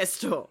hardware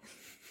store.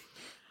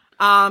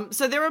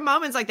 So there are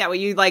moments like that where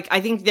you, like, I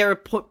think there are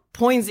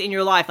points in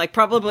your life, like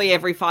probably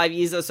every 5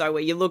 years or so,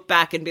 where you look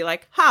back and be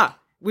like,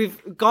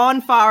 we've gone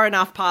far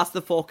enough past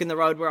the fork in the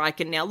road where I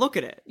can now look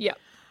at it. Yeah.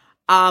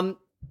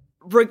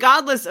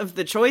 Regardless of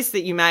the choice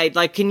that you made,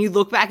 like, can you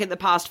look back at the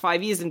past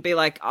 5 years and be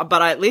like,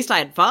 but at least I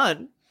had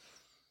fun.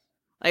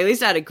 Like, at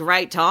least I had a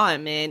great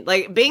time, man.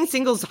 Like, being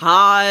single's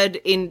hard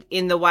in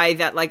the way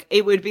that, like,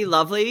 it would be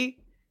lovely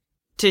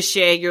to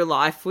share your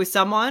life with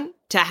someone,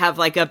 to have,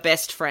 like, a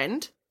best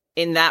friend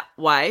in that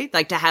way,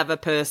 like, to have a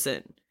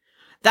person.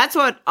 That's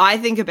what I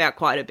think about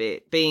quite a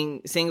bit,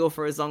 being single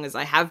for as long as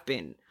I have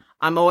been.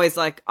 I'm always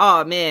like,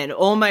 oh, man,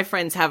 all my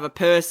friends have a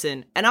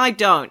person, and I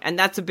don't, and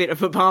that's a bit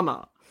of a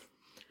bummer.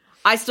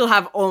 I still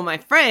have all my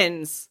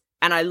friends,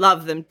 and I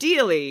love them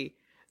dearly.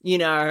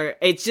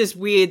 It's just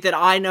weird that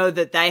I know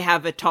that they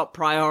have a top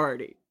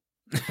priority.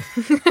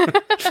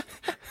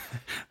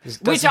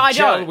 Which I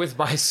gel don't. with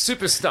my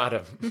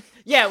superstardom.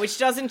 Yeah, which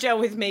doesn't gel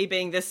with me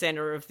being the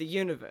center of the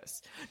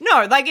universe.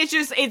 No, like,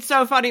 it's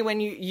so funny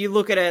when you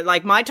look at it.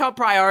 Like, my top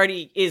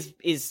priority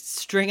is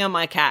Stringer,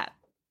 my cat.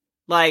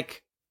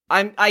 Like,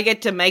 I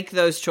get to make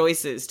those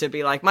choices to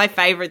be like, my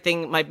favorite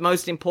thing, my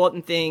most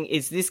important thing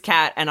is this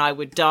cat, and I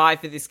would die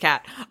for this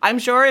cat. I'm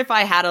sure if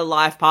I had a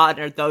life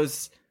partner,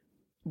 those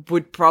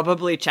would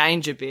probably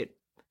change a bit.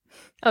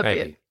 A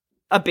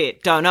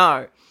bit, don't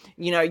know.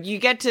 You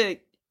get to,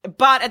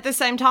 but at the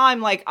same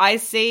time, like, I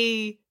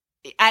see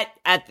at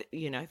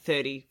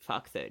 30,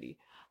 fuck 30.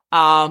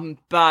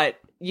 But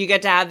you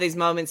get to have these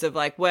moments of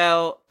like,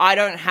 well, I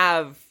don't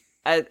have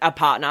a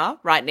partner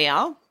right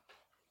now,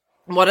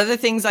 what are the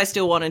things I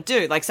still want to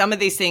do? Like some of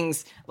these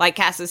things, like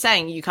Cass is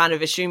saying, you kind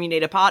of assume you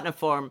need a partner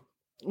for them.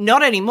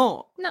 Not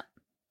anymore. No.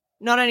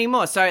 Not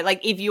anymore. So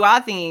like if you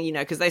are thinking, you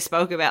know, because they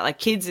spoke about like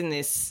kids in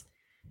this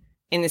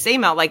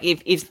email, like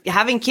if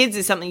having kids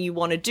is something you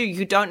want to do,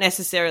 you don't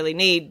necessarily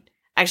need,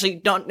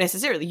 you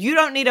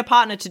don't need a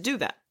partner to do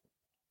that.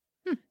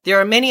 There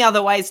are many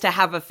other ways to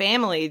have a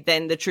family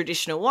than the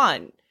traditional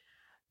one.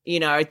 You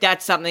know,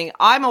 that's something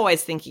I'm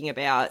always thinking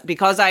about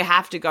because I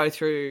have to go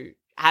through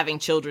having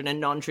children a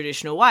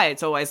non-traditional way.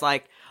 It's always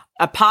like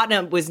a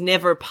partner was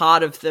never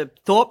part of the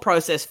thought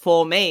process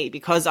for me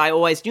because I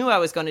always knew I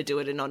was going to do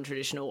it a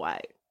non-traditional way.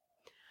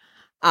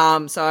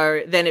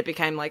 So then it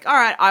became like, all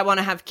right, I want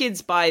to have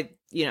kids by,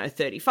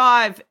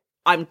 35.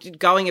 I'm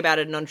going about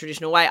it a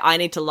non-traditional way. I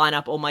need to line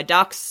up all my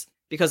ducks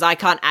because I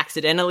can't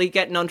accidentally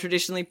get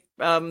non-traditionally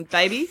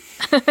baby.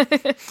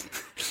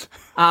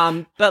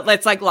 But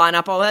let's like line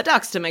up all our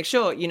ducks to make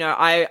sure,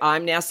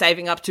 I'm now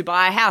saving up to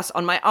buy a house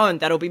on my own.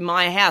 That'll be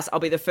my house. I'll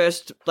be the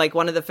first, like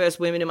one of the first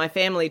women in my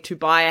family to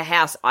buy a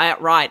house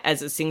outright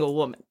as a single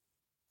woman.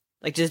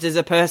 Like just as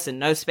a person,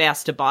 no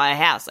spouse to buy a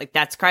house. Like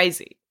that's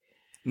crazy.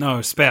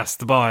 No spouse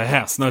to buy a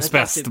house. No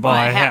spouse to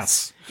buy a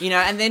house.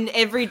 And then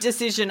every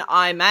decision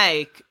I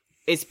make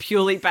is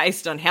purely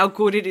based on how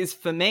good it is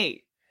for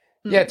me.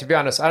 Yeah, to be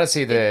honest, I don't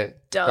see the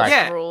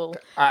rule.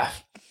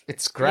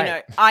 It's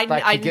great.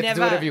 I you get never to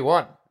do whatever you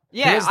want.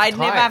 Yeah, I'd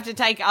never have to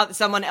take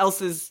someone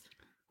else's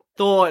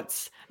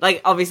thoughts.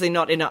 Like, obviously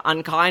not in an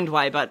unkind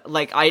way, but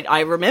like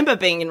I remember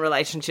being in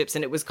relationships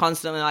and it was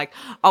constantly like,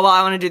 oh, well,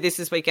 I want to do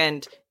this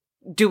weekend.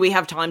 Do we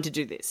have time to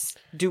do this?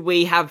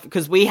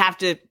 Because we have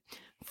to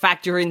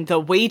factor in the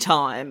we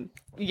time.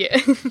 Yeah.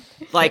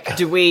 Like,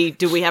 do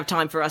we have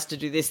time for us to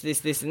do this,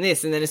 and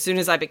this? And then as soon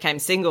as I became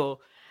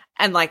single,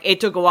 and like it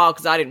took a while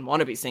because I didn't want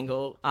to be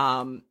single.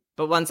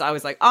 But once I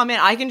was like, oh man,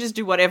 I can just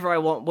do whatever I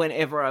want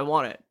whenever I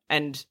want it,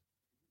 and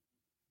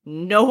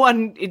no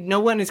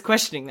one is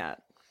questioning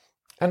that.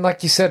 And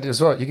like you said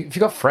as well, if you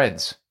got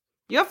friends,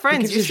 you're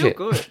still shit.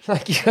 good.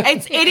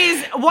 It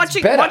is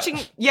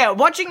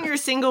watching your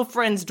single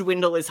friends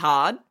dwindle is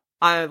hard.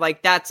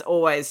 That's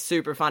always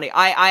super funny.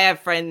 I have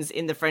friends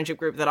in the friendship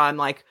group that I'm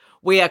like,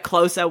 we are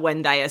closer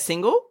when they are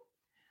single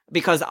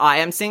because I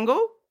am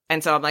single.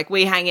 And so I'm like,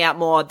 we hang out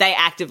more. They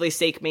actively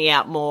seek me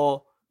out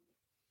more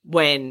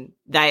when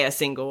they are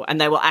single,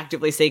 and they will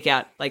actively seek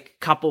out like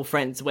couple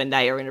friends when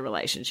they are in a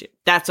relationship.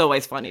 That's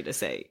always funny to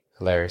see.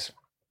 Hilarious.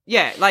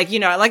 Yeah. Like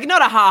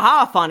not a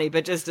ha-ha funny,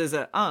 but just as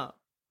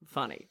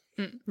funny.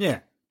 Yeah.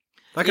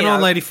 Like an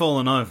old lady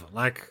falling over.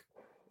 Like,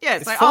 yeah,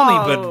 it's like,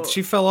 funny, but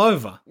she fell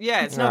over.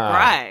 Yeah, it's not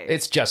great.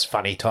 It's just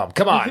funny, Tom.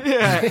 Come on.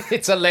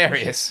 It's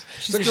hilarious.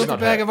 She spilled a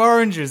bag of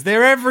oranges.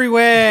 They're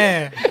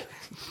everywhere.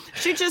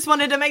 She just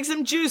wanted to make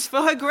some juice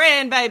for her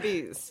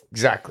grandbabies.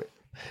 Exactly.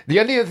 The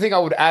only other thing I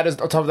would add is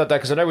on top of that, though,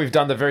 because I know we've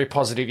done the very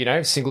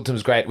positive,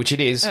 singleton's great, which it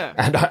is,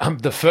 and I'm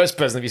the first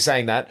person to be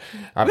saying that.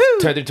 I've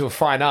turned it into a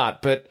fine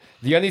art, but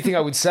the only thing I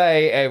would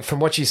say, from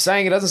what she's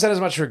saying, it doesn't sound as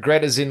much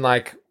regret as in,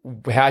 like,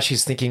 how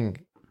she's thinking,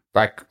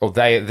 like, or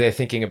they're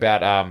thinking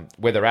about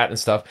where they're at and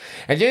stuff.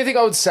 And the only thing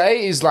I would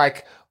say is,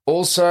 like,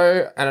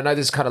 also, and I know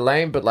this is kind of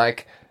lame, but,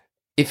 like,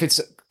 if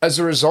it's as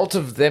a result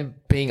of them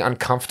being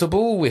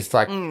uncomfortable with,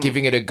 like,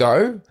 giving it a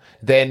go,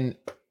 then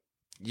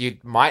you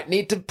might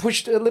need to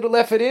push a little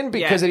effort in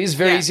because it is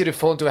very easy to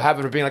fall into a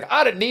habit of being like,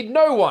 I don't need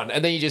no one.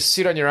 And then you just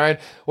sit on your own,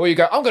 or you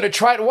go, I'm going to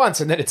try it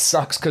once. And then it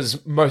sucks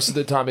because most of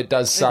the time it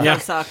does suck. It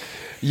does suck.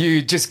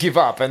 You just give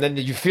up and then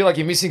you feel like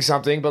you're missing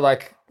something. But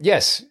like,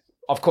 yes,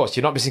 of course,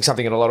 you're not missing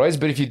something in a lot of ways.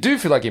 But if you do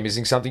feel like you're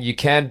missing something, you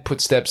can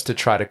put steps to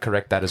try to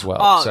correct that as well.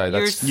 Oh, so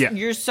that's,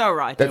 you're so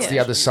right. That's the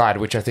other side,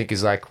 which I think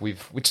is like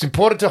which is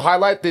important to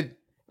highlight the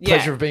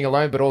pleasure of being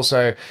alone, but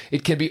also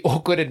it can be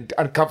awkward and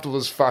uncomfortable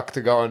as fuck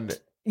to go on.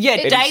 Yeah,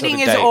 dating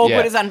is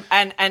awkward as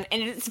and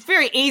it's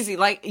very easy.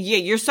 Like,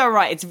 you're so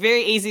right. It's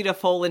very easy to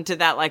fall into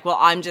that. Like, well,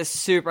 I'm just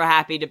super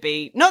happy to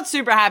be not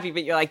super happy,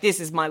 but you're like, this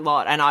is my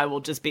lot, and I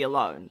will just be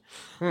alone.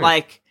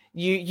 Like,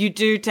 you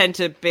do tend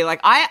to be like,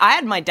 I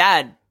had my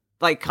dad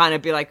like kind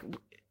of be like,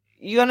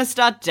 you gonna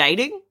start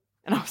dating?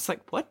 And I was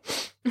like,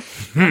 what?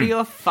 None of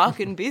your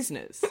fucking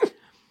business.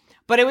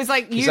 But it was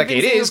like he's like,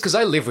 it is because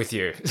I live with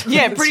you.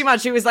 Yeah, pretty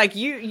much. It was like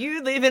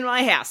you live in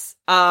my house.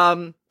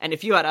 And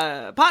if you had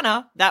a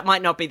partner, that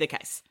might not be the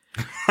case.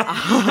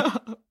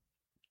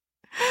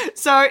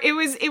 So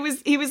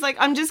he was like,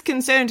 I'm just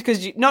concerned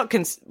because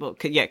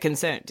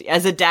concerned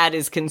as a dad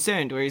is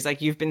concerned, where he's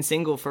like, you've been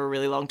single for a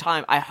really long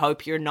time. I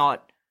hope you're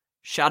not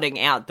shutting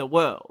out the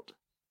world.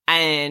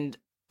 And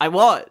I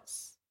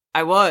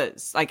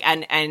was like,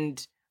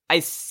 and I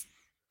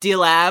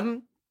still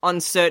am. On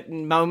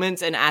certain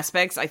moments and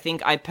aspects, I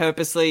think I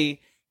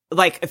purposely,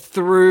 like,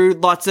 through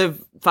lots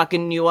of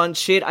fucking nuanced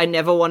shit, I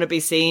never want to be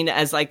seen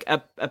as, like,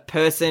 a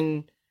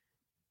person...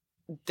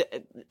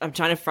 I'm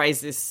trying to phrase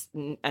this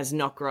as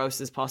not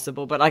gross as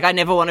possible, but, like, I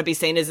never want to be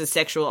seen as a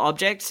sexual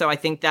object, so I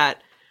think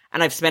that...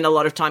 And I've spent a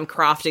lot of time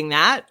crafting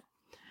that,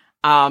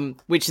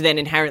 which then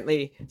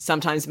inherently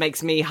sometimes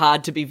makes me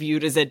hard to be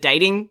viewed as a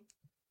dating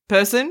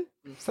person.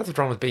 There's nothing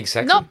wrong with being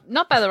sexy.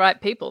 Not by the right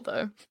people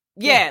though.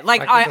 Yeah,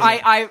 like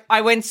like,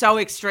 I went so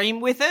extreme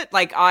with it.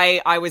 Like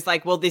I was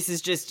like, well, this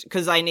is just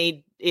because I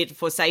need it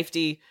for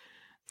safety.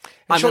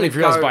 And surely gonna you've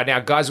realised go- by now,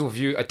 guys will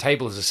view a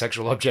table as a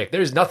sexual object.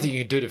 There is nothing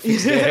you can do to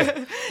fix that.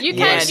 You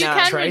Yeah,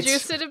 can no. Traits.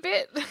 reduce it a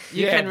bit.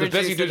 Yeah, can the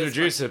best you do reduce to it as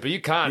reduce it, but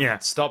you can't Yeah.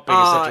 stop being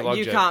a sexual Oh,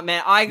 object. you can't,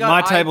 man.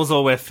 My table's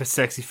all with for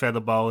sexy feather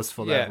boas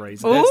for Yeah, that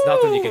reason. there's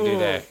nothing you can do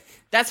there.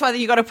 That's why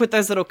you got to put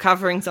those little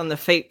coverings on the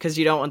feet because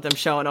you don't want them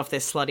showing off their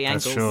slutty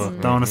That's ankles. sure.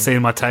 Don't want to see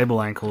my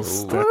table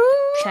ankles.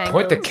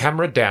 Point the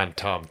camera down,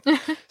 Tom.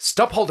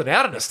 Stop holding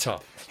out on us, Tom.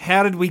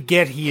 How did we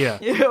get here?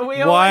 Yeah,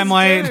 we Why am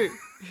I? always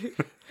do.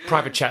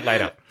 Private chat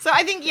later. So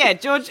I think, yeah,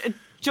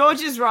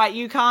 George is right.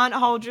 You can't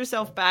hold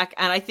yourself back,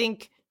 and I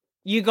think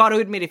you got to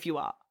admit if you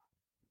are.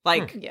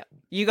 Like, Yeah.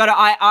 you got to.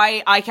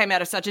 I came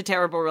out of such a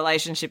terrible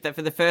relationship that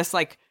for the first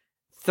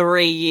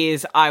 3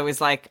 years, I was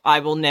like, I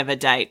will never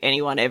date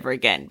anyone ever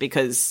again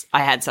because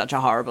I had such a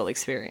horrible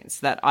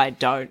experience that I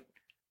don't.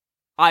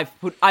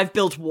 I've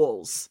built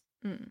walls,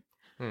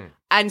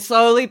 and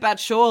slowly but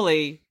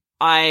surely,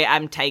 I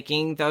am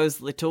taking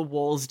those little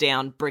walls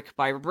down brick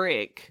by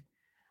brick.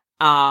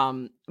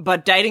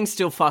 But dating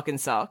still fucking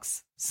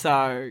sucks.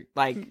 So,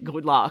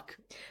 good luck.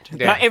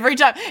 Yeah. Every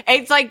time,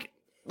 it's like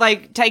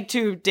take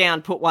two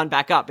down, put one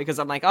back up because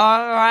I'm like, oh,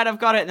 all right, I've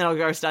got it. And then I'll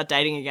go start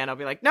dating again. I'll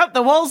be like, nope,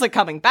 the walls are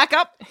coming back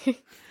up.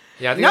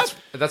 Yeah, I think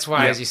that's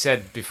why, as you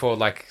said before,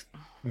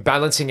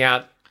 balancing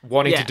out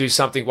wanting Yeah. to do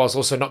something whilst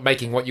also not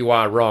making what you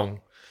are wrong.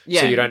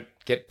 Yeah. So you don't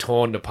get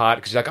torn apart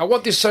because you're like, I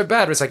want this so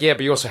bad. But it's like, yeah,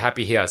 but you're also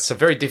happy here. It's a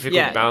very difficult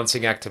Yeah.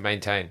 balancing act to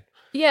maintain.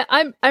 Yeah,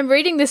 I'm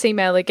reading this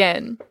email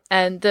again,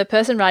 and the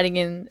person writing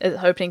in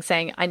the opening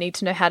saying, I need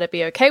to know how to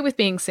be okay with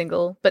being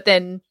single, but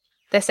then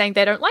they're saying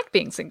they don't like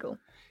being single.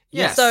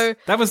 Yes. So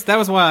that was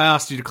why I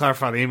asked you to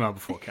clarify the email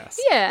before, Cass.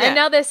 yeah, Yeah. and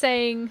now they're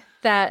saying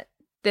that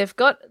they've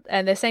got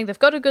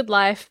a good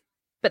life,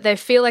 but they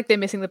feel like they're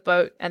missing the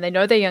boat, and they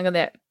know they're young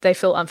and they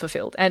feel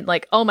unfulfilled. And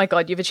oh my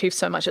God, you've achieved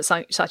so much at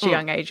such a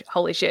young age.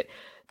 Holy shit.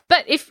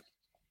 But if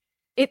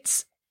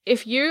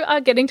you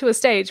are getting to a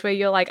stage where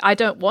you're like, I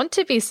don't want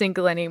to be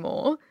single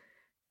anymore,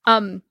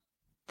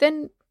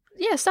 then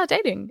yeah, start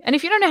dating. And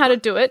if you don't know how to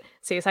do it,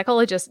 see a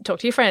psychologist, talk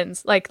to your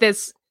friends.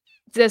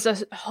 There's a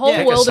whole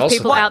Yeah. world Take a of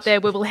people salsa out class. there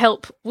who will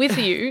help with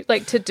you,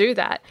 to do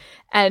that.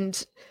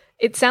 And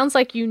it sounds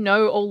like you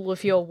know all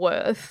of your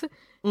worth.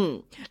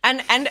 And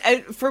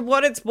for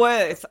what it's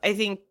worth, I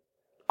think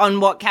on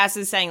what Cass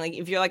is saying,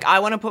 if you're like, I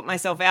want to put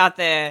myself out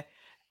there,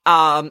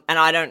 and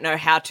I don't know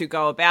how to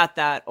go about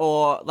that,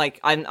 or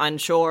I'm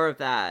unsure of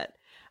that.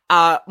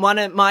 One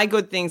of my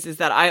good things is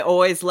that I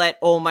always let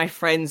all my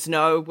friends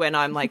know when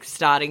I'm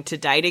starting to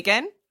date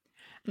again.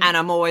 And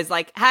I'm always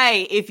like,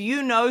 hey, if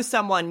you know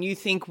someone you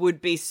think would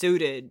be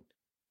suited,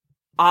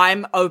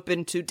 I'm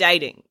open to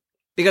dating.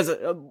 Because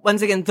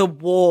once again, the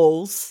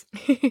walls.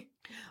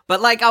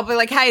 But I'll be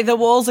like, hey, the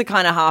walls are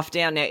kind of half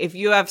down now. If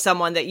you have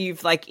someone that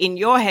you've in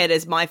your head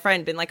as my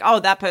friend been like, oh,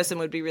 that person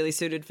would be really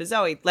suited for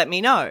Zoe, let me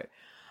know.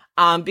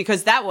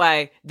 Because that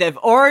way they've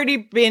already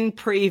been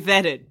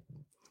pre-vetted,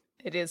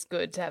 It is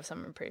good to have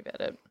someone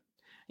pre-vetted.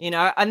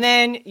 and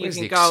then you Where's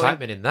can the go.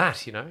 excitement in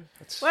that,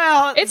 It's,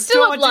 Well, It's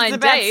still a George, blind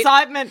it's about date.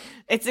 excitement.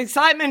 It's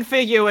excitement for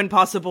you and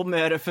possible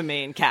murder for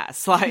me and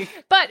Cass.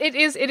 But it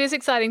is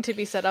exciting to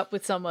be set up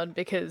with someone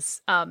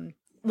because,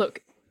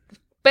 look,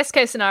 best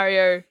case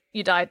scenario,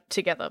 you die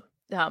together.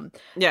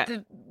 yeah.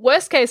 The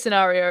worst case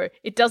scenario,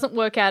 it doesn't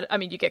work out. I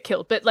mean, you get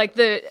killed, but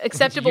the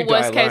acceptable You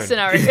die worst case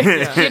alone.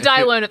 scenario, you die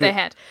alone at their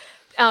hand.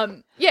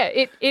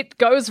 It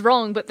goes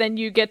wrong, but then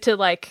you get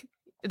to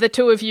the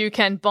two of you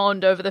can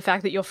bond over the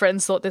fact that your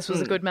friends thought this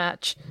was a good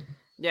match.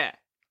 Yeah.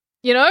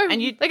 You know,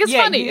 And you, it's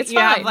yeah, funny. You, It's you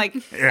fine.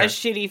 have a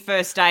shitty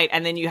first date,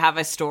 and then you have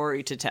a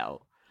story to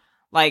tell.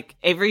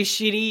 Every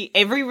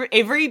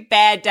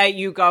bad date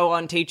you go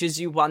on teaches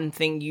you one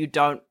thing you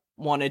don't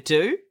want to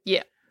do.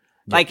 yeah.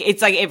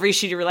 It's every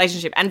shitty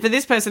relationship. And for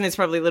this person, it's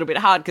probably a little bit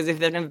hard because if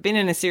they've never been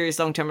in a serious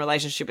long-term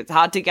relationship, it's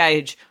hard to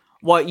gauge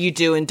what you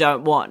do and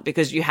don't want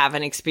because you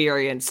haven't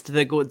experienced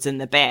the goods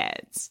and the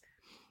bads.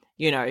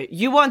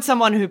 You want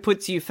someone who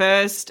puts you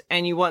first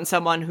and you want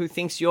someone who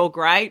thinks you're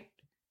great.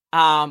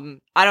 I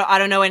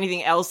don't know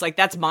anything else.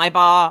 That's my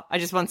bar. I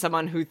just want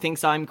someone who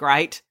thinks I'm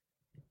great.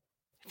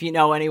 If you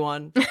know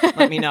anyone,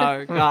 let me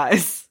know,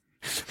 guys.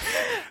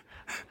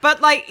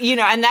 But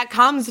and that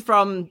comes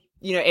from,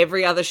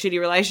 every other shitty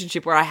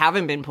relationship where I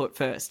haven't been put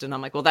first. And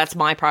I'm like, well, that's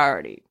my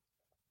priority.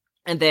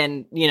 And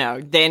then,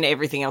 then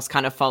everything else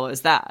kind of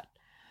follows that.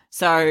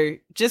 So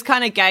just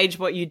kind of gauge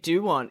what you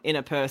do want in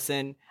a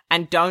person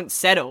and don't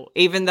settle,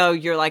 even though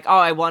you're like, oh,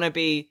 I want to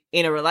be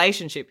in a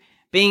relationship.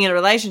 Being in a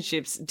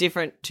relationship's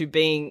different to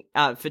being,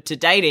 to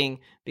dating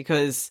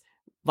because,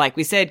 like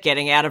we said,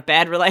 getting out of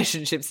bad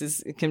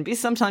relationships can be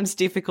sometimes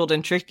difficult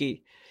and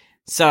tricky.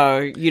 So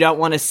you don't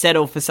want to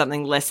settle for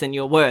something less than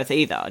you're worth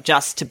either,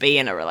 just to be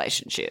in a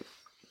relationship.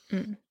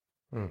 And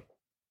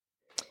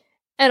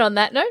on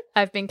that note,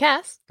 I've been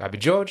Cass, I'd be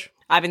George.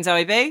 I've been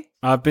Zoe B.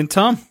 I've been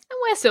Tom. and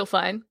we're still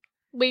fine.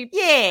 We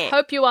Yeah.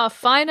 hope you are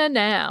finer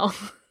now.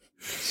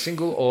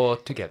 Single or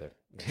together.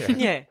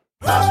 Yeah.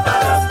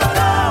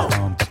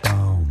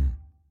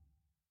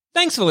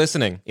 Thanks for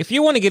listening. If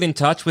you want to get in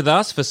touch with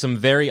us for some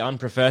very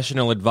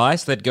unprofessional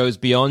advice that goes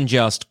beyond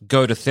just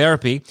go to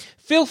therapy,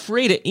 feel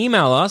free to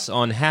email us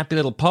on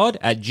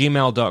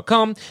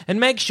happylittlepod@gmail.com and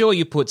make sure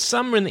you put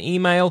somewhere in the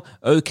email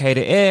okay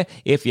to air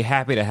if you're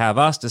happy to have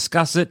us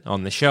discuss it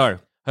on the show.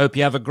 Hope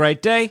you have a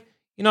great day.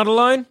 You're not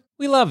alone.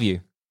 We love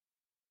you.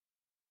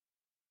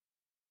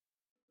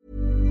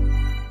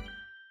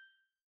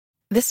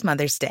 This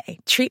Mother's Day,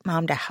 treat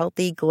mom to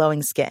healthy,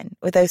 glowing skin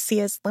with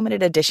Osea's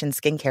limited edition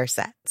skincare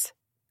sets.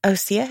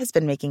 Osea has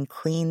been making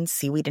clean,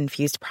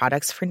 seaweed-infused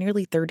products for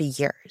nearly 30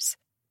 years.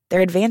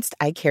 Their advanced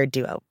eye care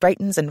duo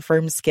brightens and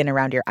firms skin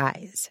around your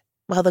eyes,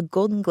 while the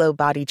Golden Glow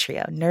Body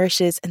Trio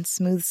nourishes and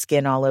smooths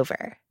skin all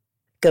over.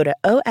 Go to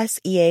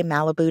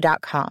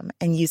OSEAMalibu.com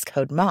and use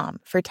code MOM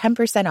for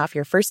 10% off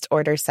your first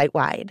order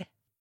site-wide.